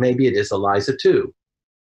ELIZA, but maybe it is ELIZA too.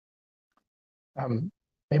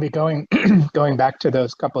 Maybe going back to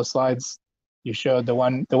those couple of slides you showed, the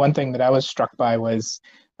one thing that I was struck by was,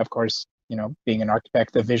 of course, being an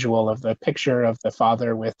architect, the visual of the picture of the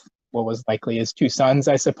father with what was likely his two sons,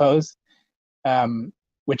 I suppose.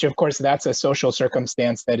 Which, of course, that's a social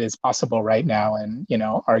circumstance that is possible right now, and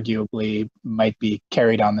arguably might be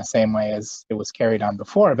carried on the same way as it was carried on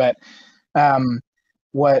before. But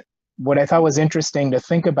what I thought was interesting to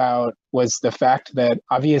think about was the fact that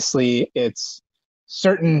obviously it's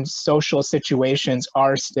certain social situations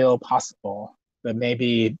are still possible, but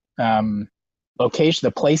maybe location,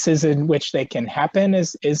 the places in which they can happen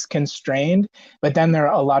is constrained. But then there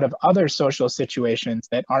are a lot of other social situations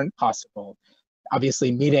that aren't possible.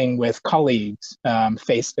 Obviously, meeting with colleagues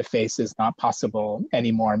face-to-face is not possible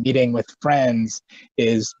anymore. Meeting with friends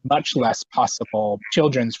is much less possible.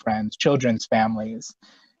 Children's friends, children's families.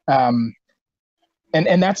 And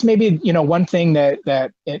that's maybe, one thing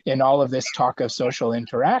that in all of this talk of social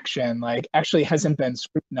interaction, actually hasn't been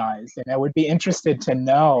scrutinized. And I would be interested to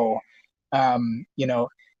know,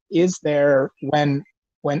 is there, when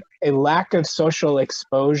a lack of social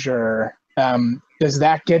exposure, does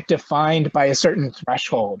that get defined by a certain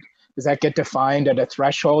threshold? Does that get defined at a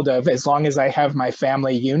threshold of, as long as I have my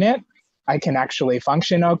family unit, I can actually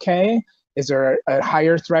function okay? Is there a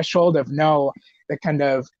higher threshold of, no, the kind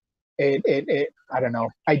of, I don't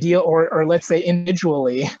know, ideal, or let's say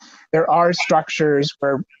individually, there are structures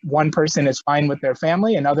where one person is fine with their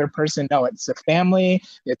family, another person, no, it's a family,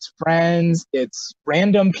 it's friends, it's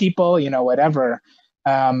random people, whatever.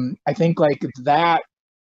 I think that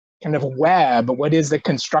kind of web, what is the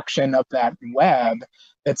construction of that web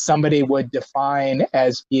that somebody would define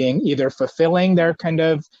as being either fulfilling their kind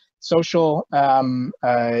of social,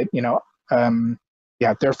 their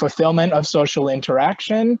fulfillment of social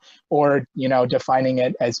interaction, or defining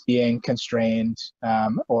it as being constrained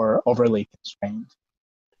or overly constrained.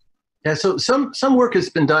 Yeah, so some work has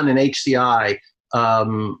been done in HCI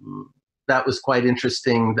that was quite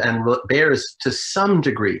interesting and bears to some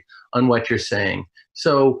degree on what you're saying.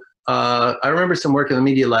 So I remember some work in the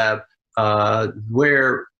Media Lab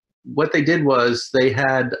where what they did was they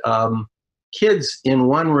had kids in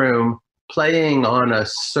one room playing on a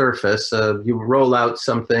surface. You roll out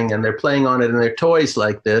something and they're playing on it and they're toys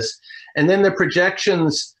like this. And then the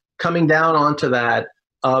projections coming down onto that.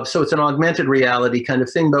 So it's an augmented reality kind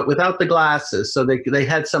of thing, but without the glasses. So they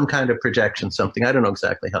had some kind of projection, something. I don't know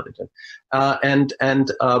exactly how they did.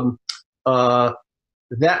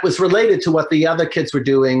 That was related to what the other kids were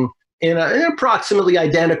doing in an approximately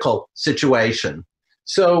identical situation.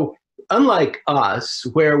 So unlike us,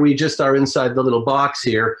 where we just are inside the little box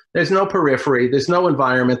here, there's no periphery, there's no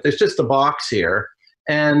environment, there's just a box here.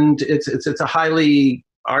 And it's a highly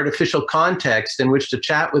artificial context in which to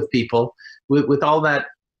chat with people with all that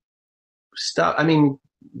stuff. I mean,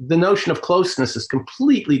 the notion of closeness is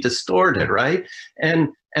completely distorted, right? And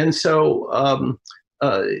so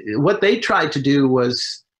what they tried to do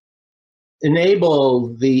was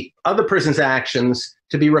enable the other person's actions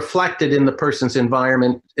to be reflected in the person's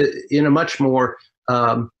environment in a much more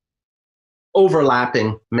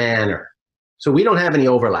overlapping manner. So we don't have any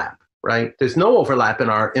overlap, right? There's no overlap in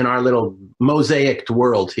our little mosaicked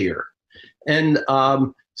world here. And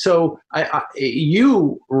so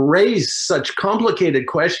you raise such complicated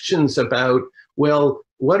questions about, well,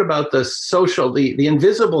 what about the social, the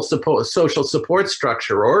invisible social support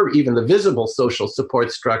structure, or even the visible social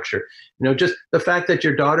support structure? Just the fact that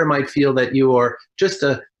your daughter might feel that you are just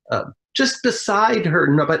beside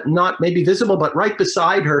her, but not maybe visible, but right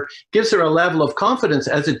beside her, gives her a level of confidence,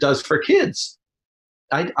 as it does for kids.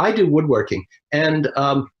 I do woodworking, and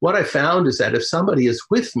what I found is that if somebody is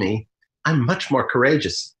with me, I'm much more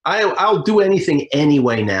courageous. I'll do anything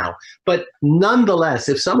anyway now. But nonetheless,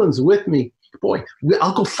 if someone's with me, boy,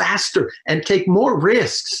 I'll go faster and take more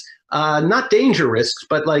risks. Not danger risks,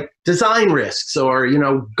 but like design risks, or,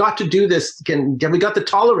 got to do this. We got the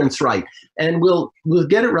tolerance right, and we'll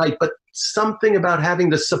get it right. But something about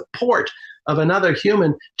having the support of another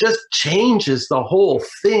human just changes the whole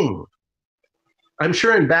thing. I'm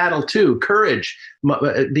sure in battle too, courage,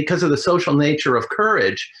 because of the social nature of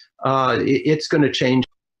courage, it's going to change.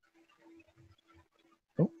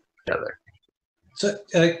 So,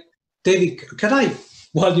 David, can I,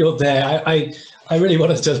 while you're there, I really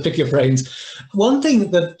want to just pick your brains. One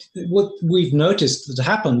thing that what we've noticed that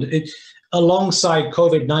happened, alongside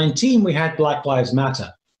COVID-19, we had Black Lives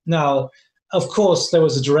Matter. Now, of course, there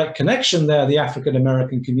was a direct connection there. The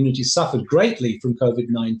African-American community suffered greatly from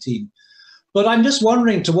COVID-19. But I'm just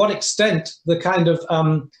wondering to what extent the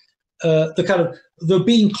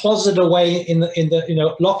being closeted away in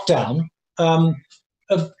the lockdown, kind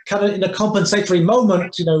of in a compensatory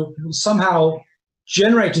moment, somehow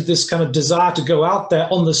generated this kind of desire to go out there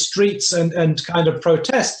on the streets and kind of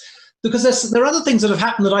protest. Because there are other things that have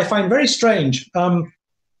happened that I find very strange. Not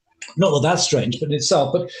that that's strange, but in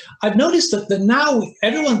itself. But I've noticed that now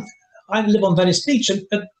I live on Venice Beach, and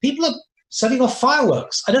people are setting off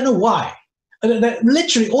fireworks. I don't know why. They're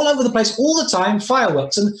literally all over the place, all the time,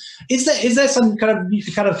 fireworks. And is there some kind of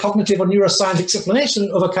cognitive or neuroscientific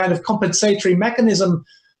explanation of a kind of compensatory mechanism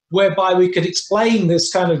whereby we could explain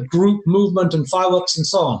this kind of group movement and fireworks and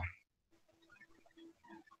so on?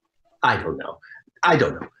 I don't know.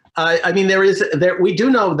 I mean, we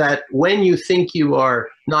do know that when you think you are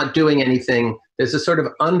not doing anything, there's a sort of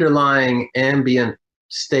underlying ambient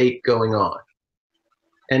state going on,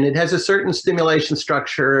 and it has a certain stimulation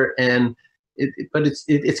structure, and but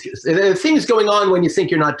there are things going on when you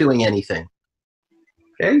think you're not doing anything.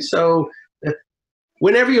 Okay, so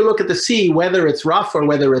whenever you look at the sea, whether it's rough or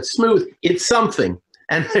whether it's smooth, it's something,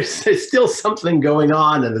 and there's still something going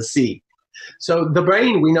on in the sea. So the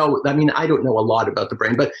brain, we know. I mean, I don't know a lot about the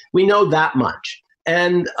brain, but we know that much.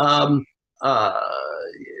 And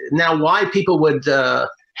now, why people would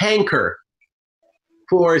hanker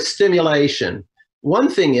for stimulation?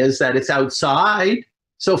 One thing is that it's outside.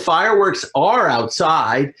 So fireworks are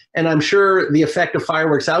outside, and I'm sure the effect of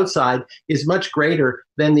fireworks outside is much greater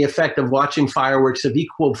than the effect of watching fireworks of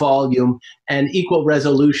equal volume and equal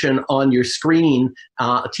resolution on your screen,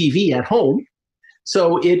 TV at home.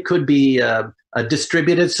 So it could be a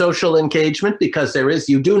distributed social engagement, because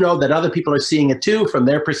you do know that other people are seeing it too from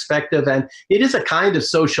their perspective, and it is a kind of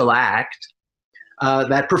social act.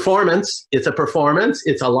 that performance, it's a performance,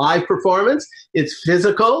 it's a live performance, it's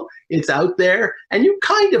physical, it's out there, and you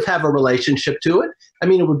kind of have a relationship to it. I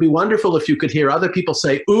mean, it would be wonderful if you could hear other people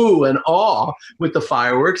say ooh and awe with the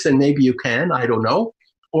fireworks, and maybe you can, I don't know,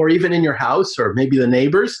 or even in your house, or maybe the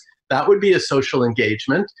neighbors. That would be a social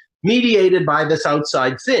engagement mediated by this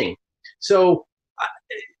outside thing. So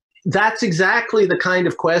that's exactly the kind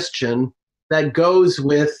of question that goes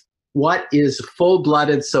with what is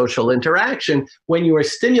full-blooded social interaction when you are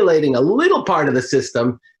stimulating a little part of the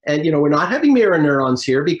system. And, we're not having mirror neurons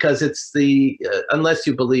here because it's the, unless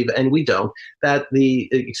you believe, and we don't, that the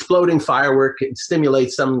exploding firework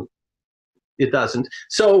stimulates some, it doesn't.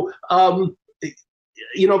 So,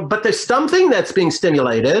 but there's something that's being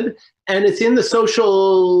stimulated, and it's in the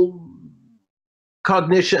social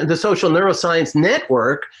cognition, the social neuroscience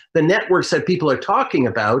network, the networks that people are talking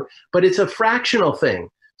about, but it's a fractional thing.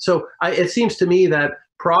 So it seems to me that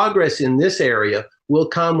progress in this area will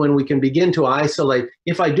come when we can begin to isolate.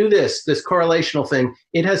 If I do this correlational thing,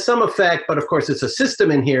 it has some effect, but of course it's a system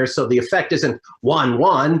in here, so the effect isn't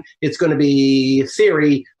 1-1. It's going to be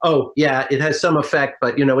theory. Oh, yeah, it has some effect,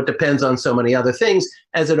 but it depends on so many other things,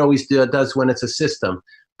 as it always does when it's a system.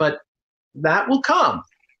 But that will come,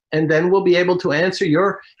 and then we'll be able to answer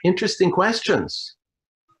your interesting questions.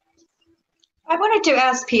 I wanted to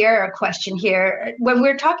ask Pierre a question here. When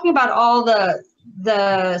we're talking about all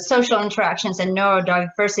the social interactions and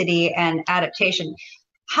neurodiversity and adaptation,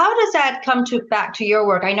 how does that come back to your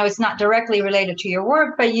work? I know it's not directly related to your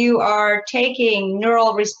work, but you are taking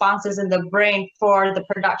neural responses in the brain for the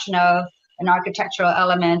production of an architectural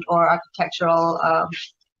element or architectural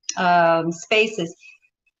spaces.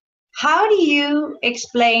 How do you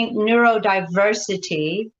explain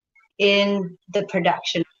neurodiversity in the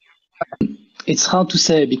production? It's hard to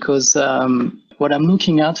say because what I'm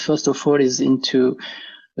looking at, first of all, is into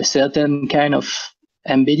a certain kind of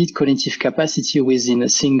embedded cognitive capacity within a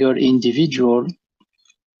single individual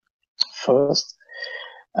first.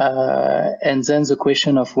 And then the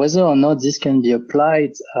question of whether or not this can be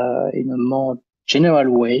applied in a more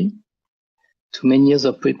general way to many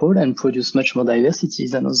other people and produce much more diversity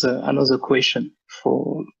is another question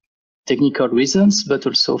for technical reasons, but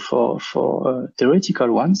also for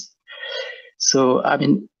theoretical ones. So, I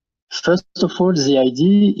mean, first of all, the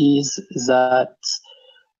idea is that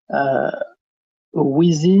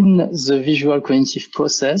within the visual cognitive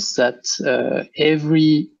process that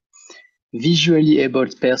every visually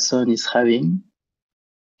abled person is having,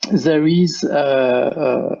 there is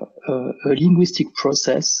a linguistic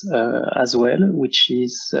process as well, which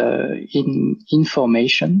is in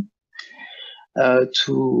information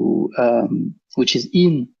which is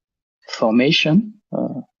in formation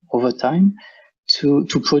over time to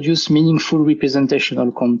produce meaningful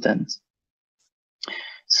representational content.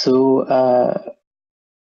 So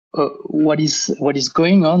what is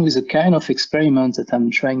going on with the kind of experiment that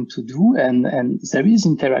I'm trying to do, and there is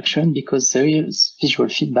interaction because there is visual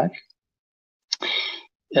feedback,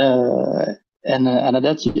 and an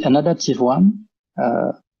adaptive one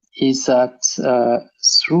is that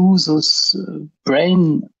through those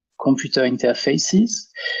brain-computer interfaces,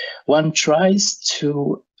 one tries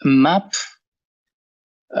to map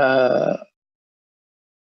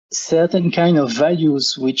certain kind of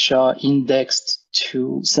values which are indexed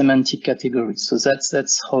to semantic categories. So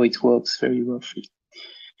that's how it works very roughly.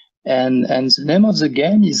 And the name of the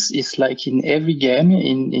game is like in every game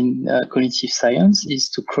in cognitive science, is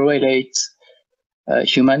to correlate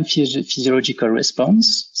human physiological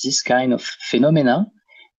response, this kind of phenomena,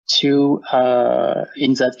 to,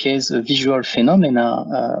 in that case, a visual phenomena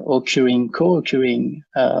co-occurring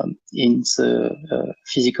in the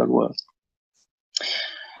physical world.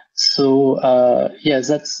 So yeah,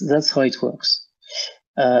 that's how it works.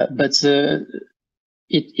 But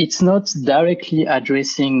it's not directly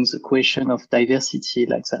addressing the question of diversity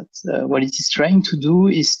like that. What it is trying to do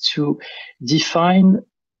is to define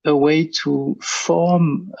a way to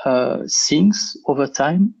form things over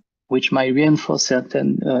time, which might reinforce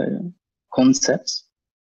certain concepts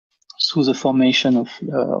through the formation of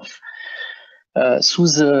through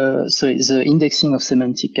the indexing of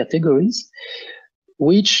semantic categories,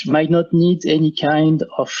 which might not need any kind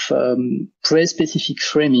of pre-specific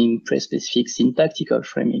framing, pre-specific syntactical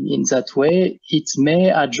framing. In that way, it may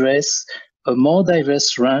address a more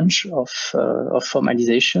diverse range of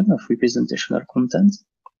formalization of representational content.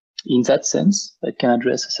 In that sense, it can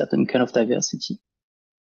address a certain kind of diversity.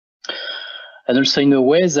 And also in a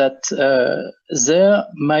way that there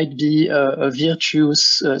might be a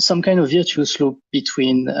virtuous, some kind of virtuous loop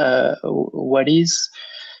between what is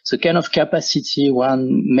the kind of capacity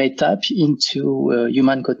one may tap into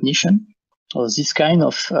human cognition or this kind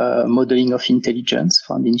of modeling of intelligence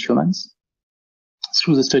found in humans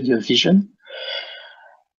through the study of vision,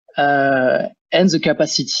 and the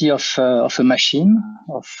capacity of a machine,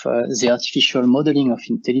 of the artificial modeling of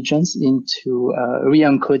intelligence into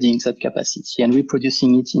re-encoding that capacity and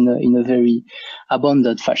reproducing it in a very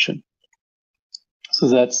abundant fashion. So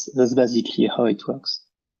that's basically how it works.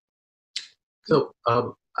 So,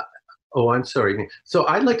 oh, I'm sorry. So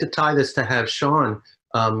I'd like to tie this to have Sean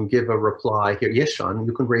give a reply here. Yes, Sean,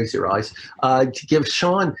 you can raise your eyes. To give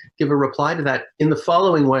Sean a reply to that in the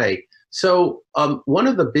following way. So one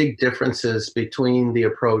of the big differences between the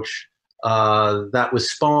approach that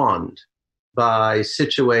was spawned by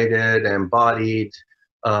situated, embodied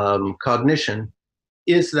cognition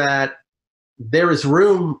is that there is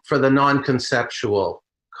room for the non-conceptual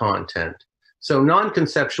content. So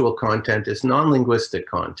non-conceptual content is non-linguistic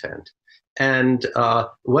content. And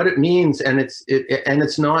what it means, and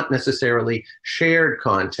it's not necessarily shared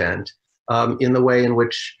content in the way in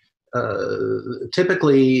which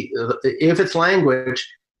typically, if it's language,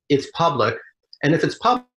 it's public. And if it's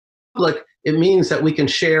public, it means that we can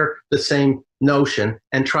share the same notion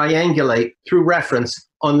and triangulate through reference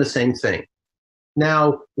on the same thing.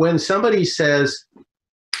 Now, when somebody says,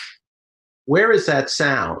 where is that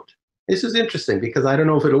sound? This is interesting because I don't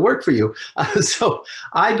know if it'll work for you. So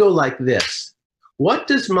I go like this. What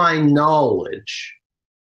does my knowledge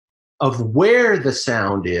of where the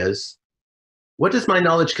sound is, what does my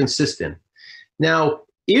knowledge consist in? Now,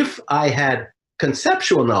 if I had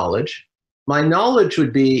conceptual knowledge, my knowledge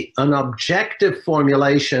would be an objective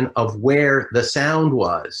formulation of where the sound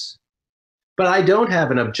was. But I don't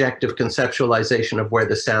have an objective conceptualization of where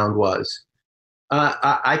the sound was.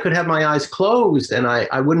 I could have my eyes closed and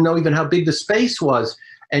I wouldn't know even how big the space was.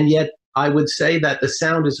 And yet I would say that the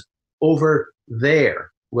sound is over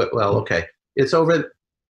there. Well, okay, it's over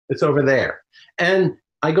there. And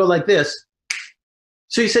I go like this.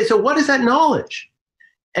 So you say, so what is that knowledge?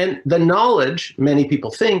 And the knowledge, many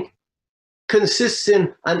people think, consists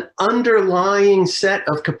in an underlying set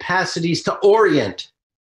of capacities to orient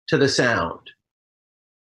to the sound.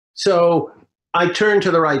 So I turn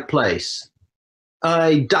to the right place.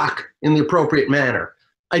 I duck in the appropriate manner.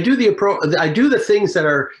 I do the things that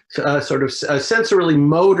are sort of sensorily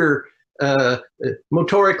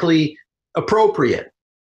motorically appropriate.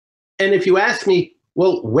 And if you ask me,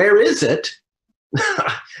 well, where is it?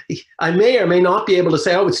 I may or may not be able to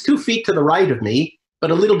say, oh, it's 2 feet to the right of me,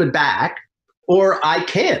 but a little bit back, or I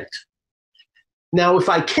can't. Now, if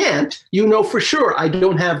I can't, you know for sure I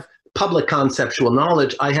don't have public conceptual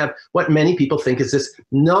knowledge. I have what many people think is this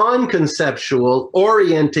non-conceptual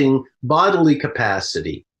orienting bodily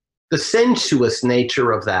capacity, the sensuous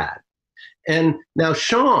nature of that. And now,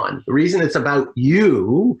 Sean, the reason it's about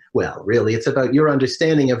you, well, really, it's about your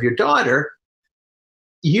understanding of your daughter.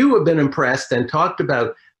 You have been impressed and talked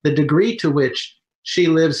about the degree to which she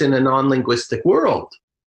lives in a non-linguistic world.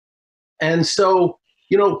 And so,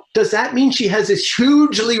 you know, does that mean she has this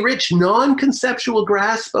hugely rich non-conceptual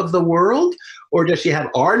grasp of the world? Or does she have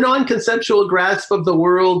our non-conceptual grasp of the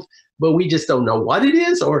world, but we just don't know what it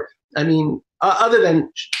is? Or, I mean, other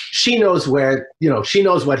than she knows where, you know, she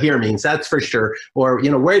knows what here means, that's for sure. Or,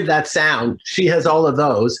 you know, where did that sound? She has all of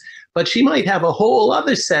those. But she might have a whole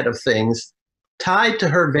other set of things tied to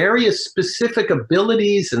her various specific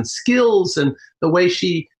abilities and skills and the way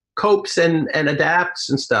she copes and adapts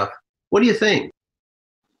and stuff. What do you think?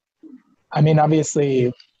 I mean,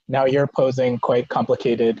 obviously, now you're posing quite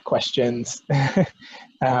complicated questions.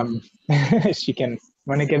 She can,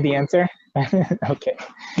 want to give the answer? Okay.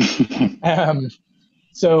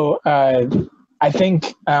 So I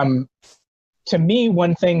think, to me,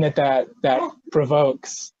 one thing that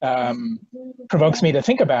provokes me to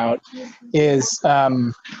think about is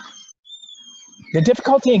the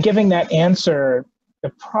difficulty in giving that answer.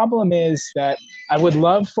 The problem is that I would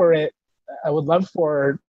love for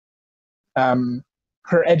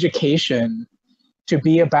her education to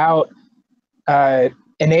be about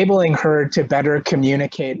enabling her to better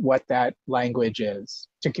communicate what that language is,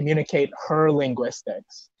 to communicate her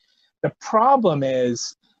linguistics. The problem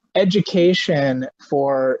is education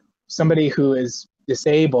for somebody who is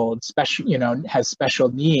disabled, special, you know, has special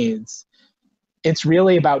needs. It's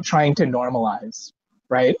really about trying to normalize,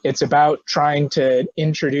 right? It's about trying to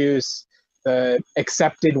introduce the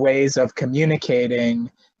accepted ways of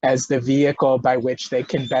communicating as the vehicle by which they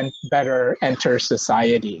can better enter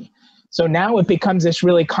society. So now it becomes this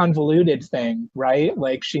really convoluted thing, right?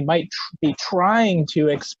 Like she might be trying to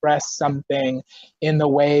express something in the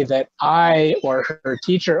way that I or her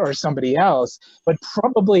teacher or somebody else, but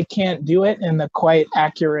probably can't do it in the quite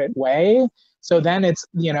accurate way So then it's,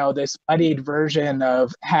 you know, this muddied version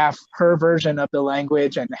of half her version of the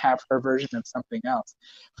language and half her version of something else.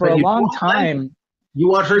 For a long time, you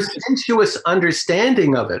want her sensuous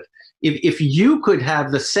understanding of it. If you could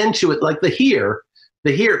have the sensuous, like the here,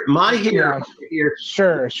 my here, here,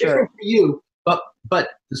 sure, for you, but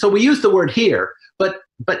so we use the word here, but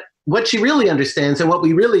what she really understands and what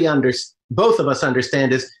we really both of us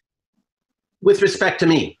understand is with respect to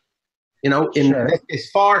me, you know, in this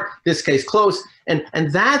case far, this case close, and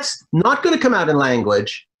that's not going to come out in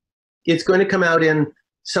language. It's going to come out in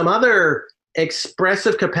some other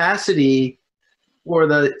expressive capacity or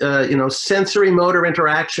the you know, sensory motor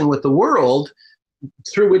interaction with the world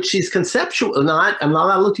through which she's I'm not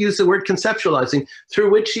allowed to use the word conceptualizing,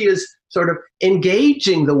 through which she is sort of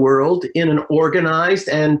engaging the world in an organized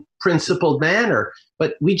and principled manner.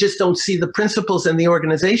 But we just don't see the principles in the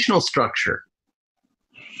organizational structure.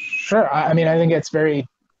 Sure. I mean, I think it's very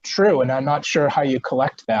true, and I'm not sure how you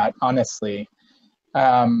collect that, honestly.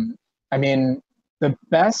 I mean, the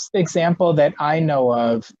best example that I know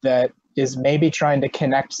of that is maybe trying to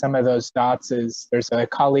connect some of those dots is there's a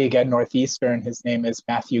colleague at Northeastern, his name is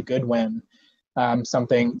Matthew Goodwin,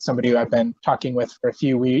 somebody who I've been talking with for a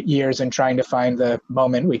few years and trying to find the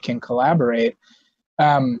moment we can collaborate.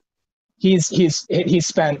 He's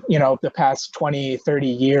spent, you know, the past 20, 30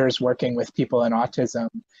 years working with people in autism.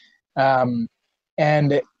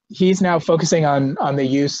 And he's now focusing on the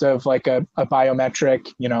use of like a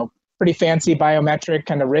biometric, you know, pretty fancy biometric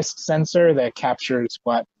kind of wrist sensor that captures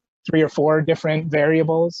 3 or 4 different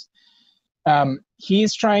variables.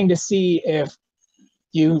 He's trying to see if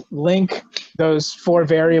you link those 4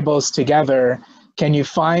 variables together, can you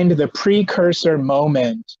find the precursor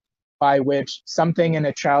moment by which something in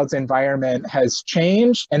a child's environment has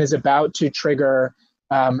changed and is about to trigger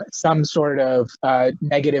some sort of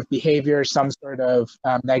negative behavior, some sort of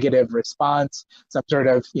negative response, some sort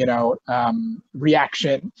of, you know,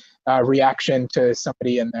 reaction to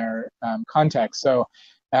somebody in their context. So,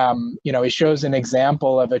 you know, he shows an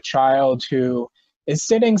example of a child who is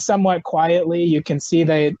sitting somewhat quietly. You can see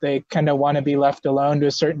they kind of want to be left alone to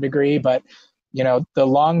a certain degree, but, you know, the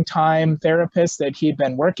longtime therapist that he'd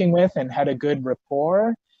been working with and had a good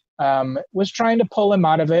rapport was trying to pull him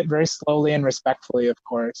out of it very slowly and respectfully, of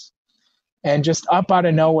course. And just up out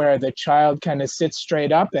of nowhere, the child kind of sits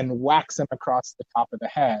straight up and whacks him across the top of the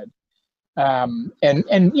head.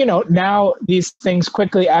 And you know, now these things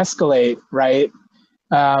quickly escalate, right?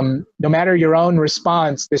 No matter your own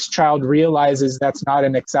response, this child realizes that's not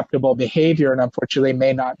an acceptable behavior and unfortunately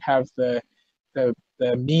may not have the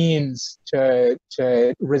means to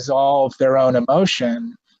resolve their own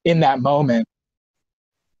emotion in that moment.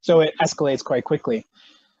 So it escalates quite quickly.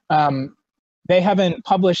 They haven't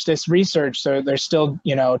published this research, so they're still,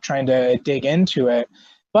 you know, trying to dig into it.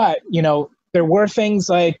 But, you know, there were things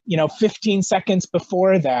like, you know, 15 seconds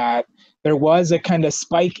before that, there was a kind of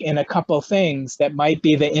spike in a couple things that might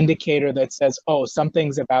be the indicator that says, oh,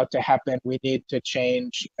 something's about to happen. We need to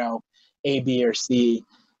change, you know, A, B, or C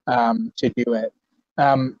to do it.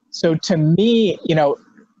 So to me, you know,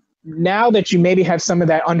 now that you maybe have some of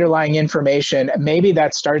that underlying information, maybe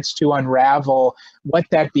that starts to unravel what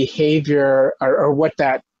that behavior or what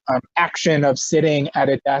that action of sitting at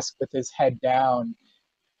a desk with his head down,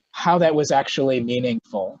 how that was actually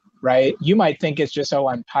meaningful, right? You might think it's just, oh,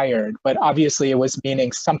 I'm tired, but obviously it was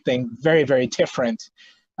meaning something very, very different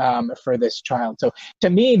for this child. So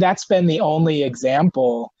to me, that's been the only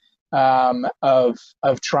example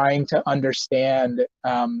of trying to understand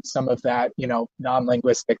some of that, you know,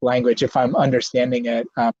 non-linguistic language, if I'm understanding it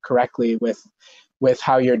correctly with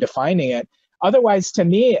how you're defining it. Otherwise, to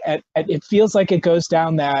me, it feels like it goes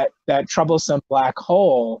down that troublesome black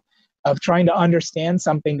hole of trying to understand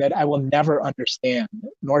something that I will never understand,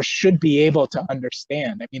 nor should be able to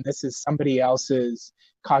understand. I mean, this is somebody else's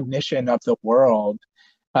cognition of the world.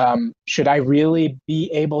 Should I really be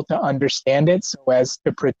able to understand it so as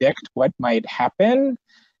to predict what might happen?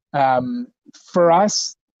 For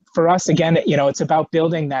us, again, you know, it's about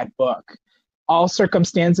building that book. All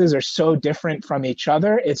circumstances are so different from each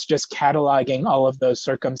other. It's just cataloging all of those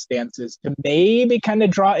circumstances to maybe kind of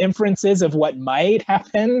draw inferences of what might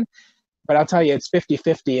happen. But I'll tell you, it's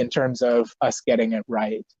 50-50 in terms of us getting it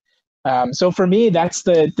right. So for me, that's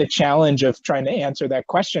the challenge of trying to answer that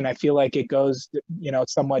question. I feel like it goes, you know,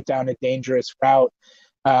 somewhat down a dangerous route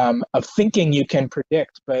of thinking you can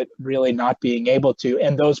predict, but really not being able to,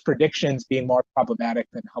 and those predictions being more problematic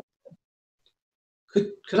than helpful.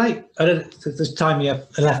 Could I don't know if there's time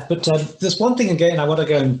left, but there's one thing again I want to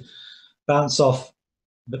go and bounce off,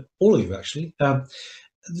 but all of you actually. One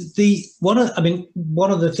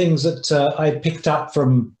of the things that I picked up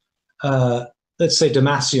from let's say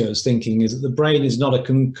Damasio's thinking is that the brain is not a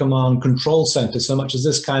command control center so much as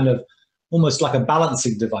this kind of almost like a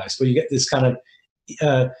balancing device where you get this kind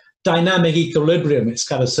of dynamic equilibrium it's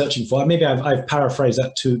kind of searching for. Maybe I've paraphrased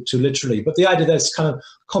that too literally, but the idea that it's kind of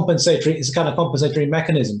compensatory, it's a kind of compensatory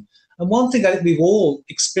mechanism. And one thing I think we've all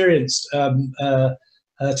experienced to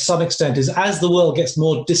some extent is as the world gets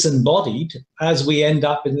more disembodied, as we end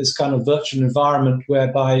up in this kind of virtual environment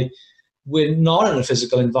whereby we're not in a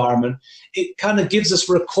physical environment, it kind of gives us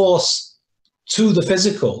recourse to the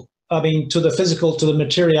physical. I mean, to the physical, to the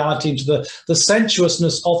materiality, to the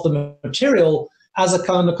sensuousness of the material as a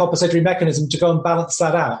kind of compensatory mechanism to go and balance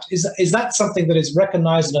that out. Is that something that is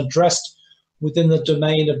recognized and addressed within the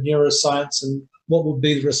domain of neuroscience, and what would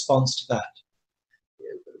be the response to that?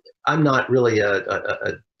 I'm not really a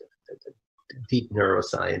deep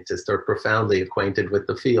neuroscientist or profoundly acquainted with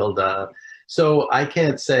the field. So I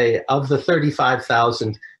can't say, of the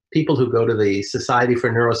 35,000 people who go to the Society for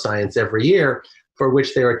Neuroscience every year, for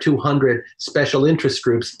which there are 200 special interest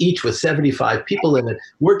groups, each with 75 people in it,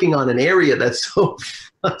 working on an area that's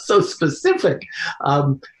so specific.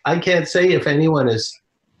 I can't say if anyone is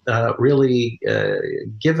really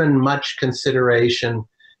given much consideration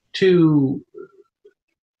to,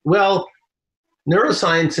 well,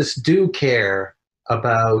 neuroscientists do care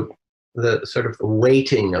about the sort of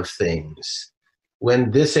weighting of things,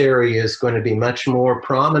 when this area is going to be much more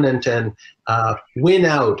prominent and win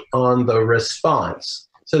out on the response.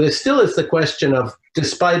 So there still is the question of,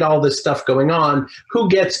 despite all this stuff going on, who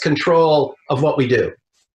gets control of what we do?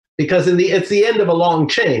 Because it's the end of a long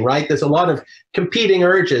chain, right? There's a lot of competing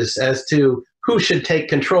urges as to who should take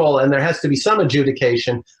control, and there has to be some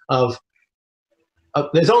adjudication of,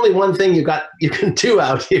 there's only one thing you can do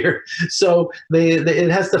out here. So it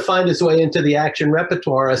has to find its way into the action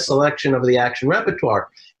repertoire, a selection of the action repertoire.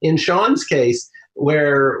 In Sean's case,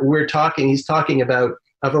 where he's talking about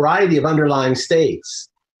a variety of underlying states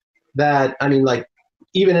that, I mean, like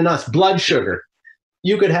even in us, blood sugar,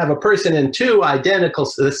 you could have a person in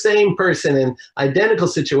the same person in identical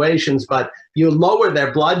situations, but you lower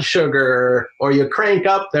their blood sugar or you crank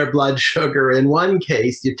up their blood sugar in one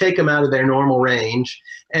case, you take them out of their normal range,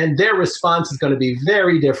 and their response is going to be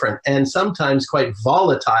very different and sometimes quite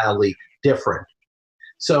volatilely different.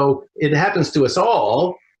 So it happens to us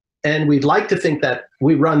all, and we'd like to think that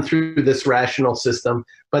we run through this rational system,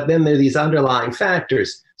 but then there are these underlying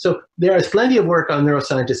factors. So there is plenty of work on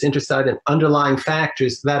neuroscientists interested in underlying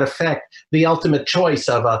factors that affect the ultimate choice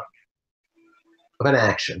of an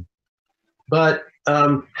action. But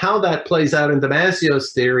how that plays out in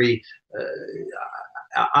Damasio's theory,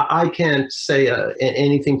 I can't say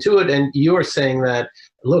anything to it. And you're saying that,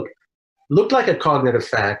 looked like a cognitive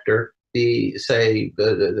factor, the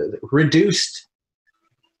reduced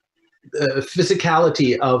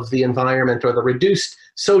physicality of the environment or the reduced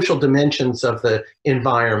social dimensions of the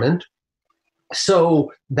environment.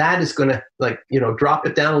 So that is going to drop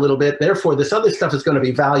it down a little bit. Therefore, this other stuff is going to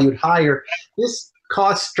be valued higher. This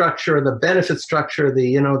cost structure, the benefit structure,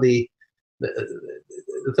 the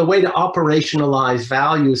way to operationalize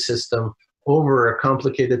value system over a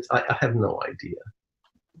complicated, I have no idea.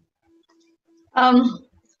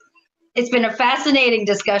 It's been a fascinating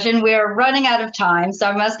discussion. We're running out of time, so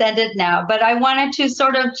I must end it now. But I wanted to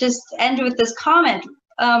sort of just end with this comment.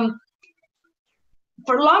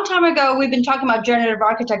 For a long time ago, we've been talking about generative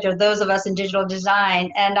architecture, those of us in digital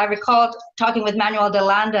design. And I recall talking with Manuel de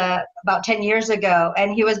Landa about 10 years ago,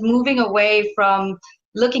 and he was moving away from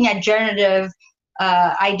looking at generative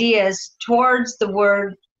ideas towards the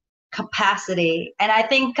word capacity. And I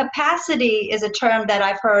think capacity is a term that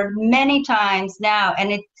I've heard many times now,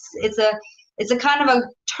 and it's a kind of a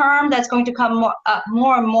term that's going to come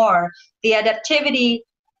more and more. The adaptivity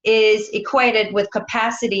is equated with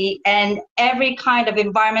capacity, and every kind of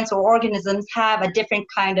environments or organisms have a different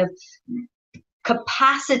kind of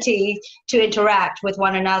capacity to interact with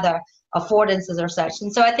one another, affordances or such.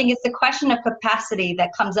 And so I think it's the question of capacity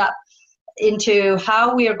that comes up into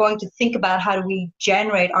how we are going to think about how do we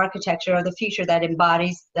generate architecture of the future that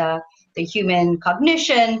embodies the human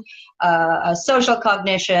cognition, social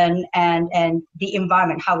cognition, and the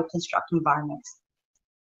environment, how we construct environments.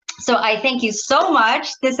 So I thank you so much.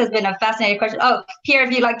 This has been a fascinating question. Oh, Pierre,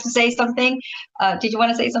 if you'd like to say something. Did you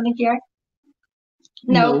want to say something, Pierre?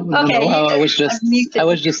 No? Okay. No, I was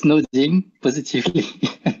just nodding positively.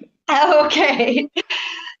 Okay.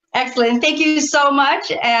 Excellent. Thank you so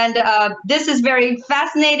much. And this is very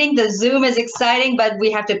fascinating. The Zoom is exciting, but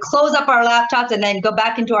we have to close up our laptops and then go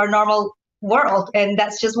back into our normal world. And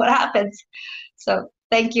that's just what happens. So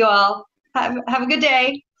thank you all. Have a good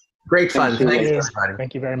day. Great fun. Thank you. Thanks, everybody.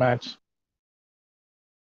 Thank you very much.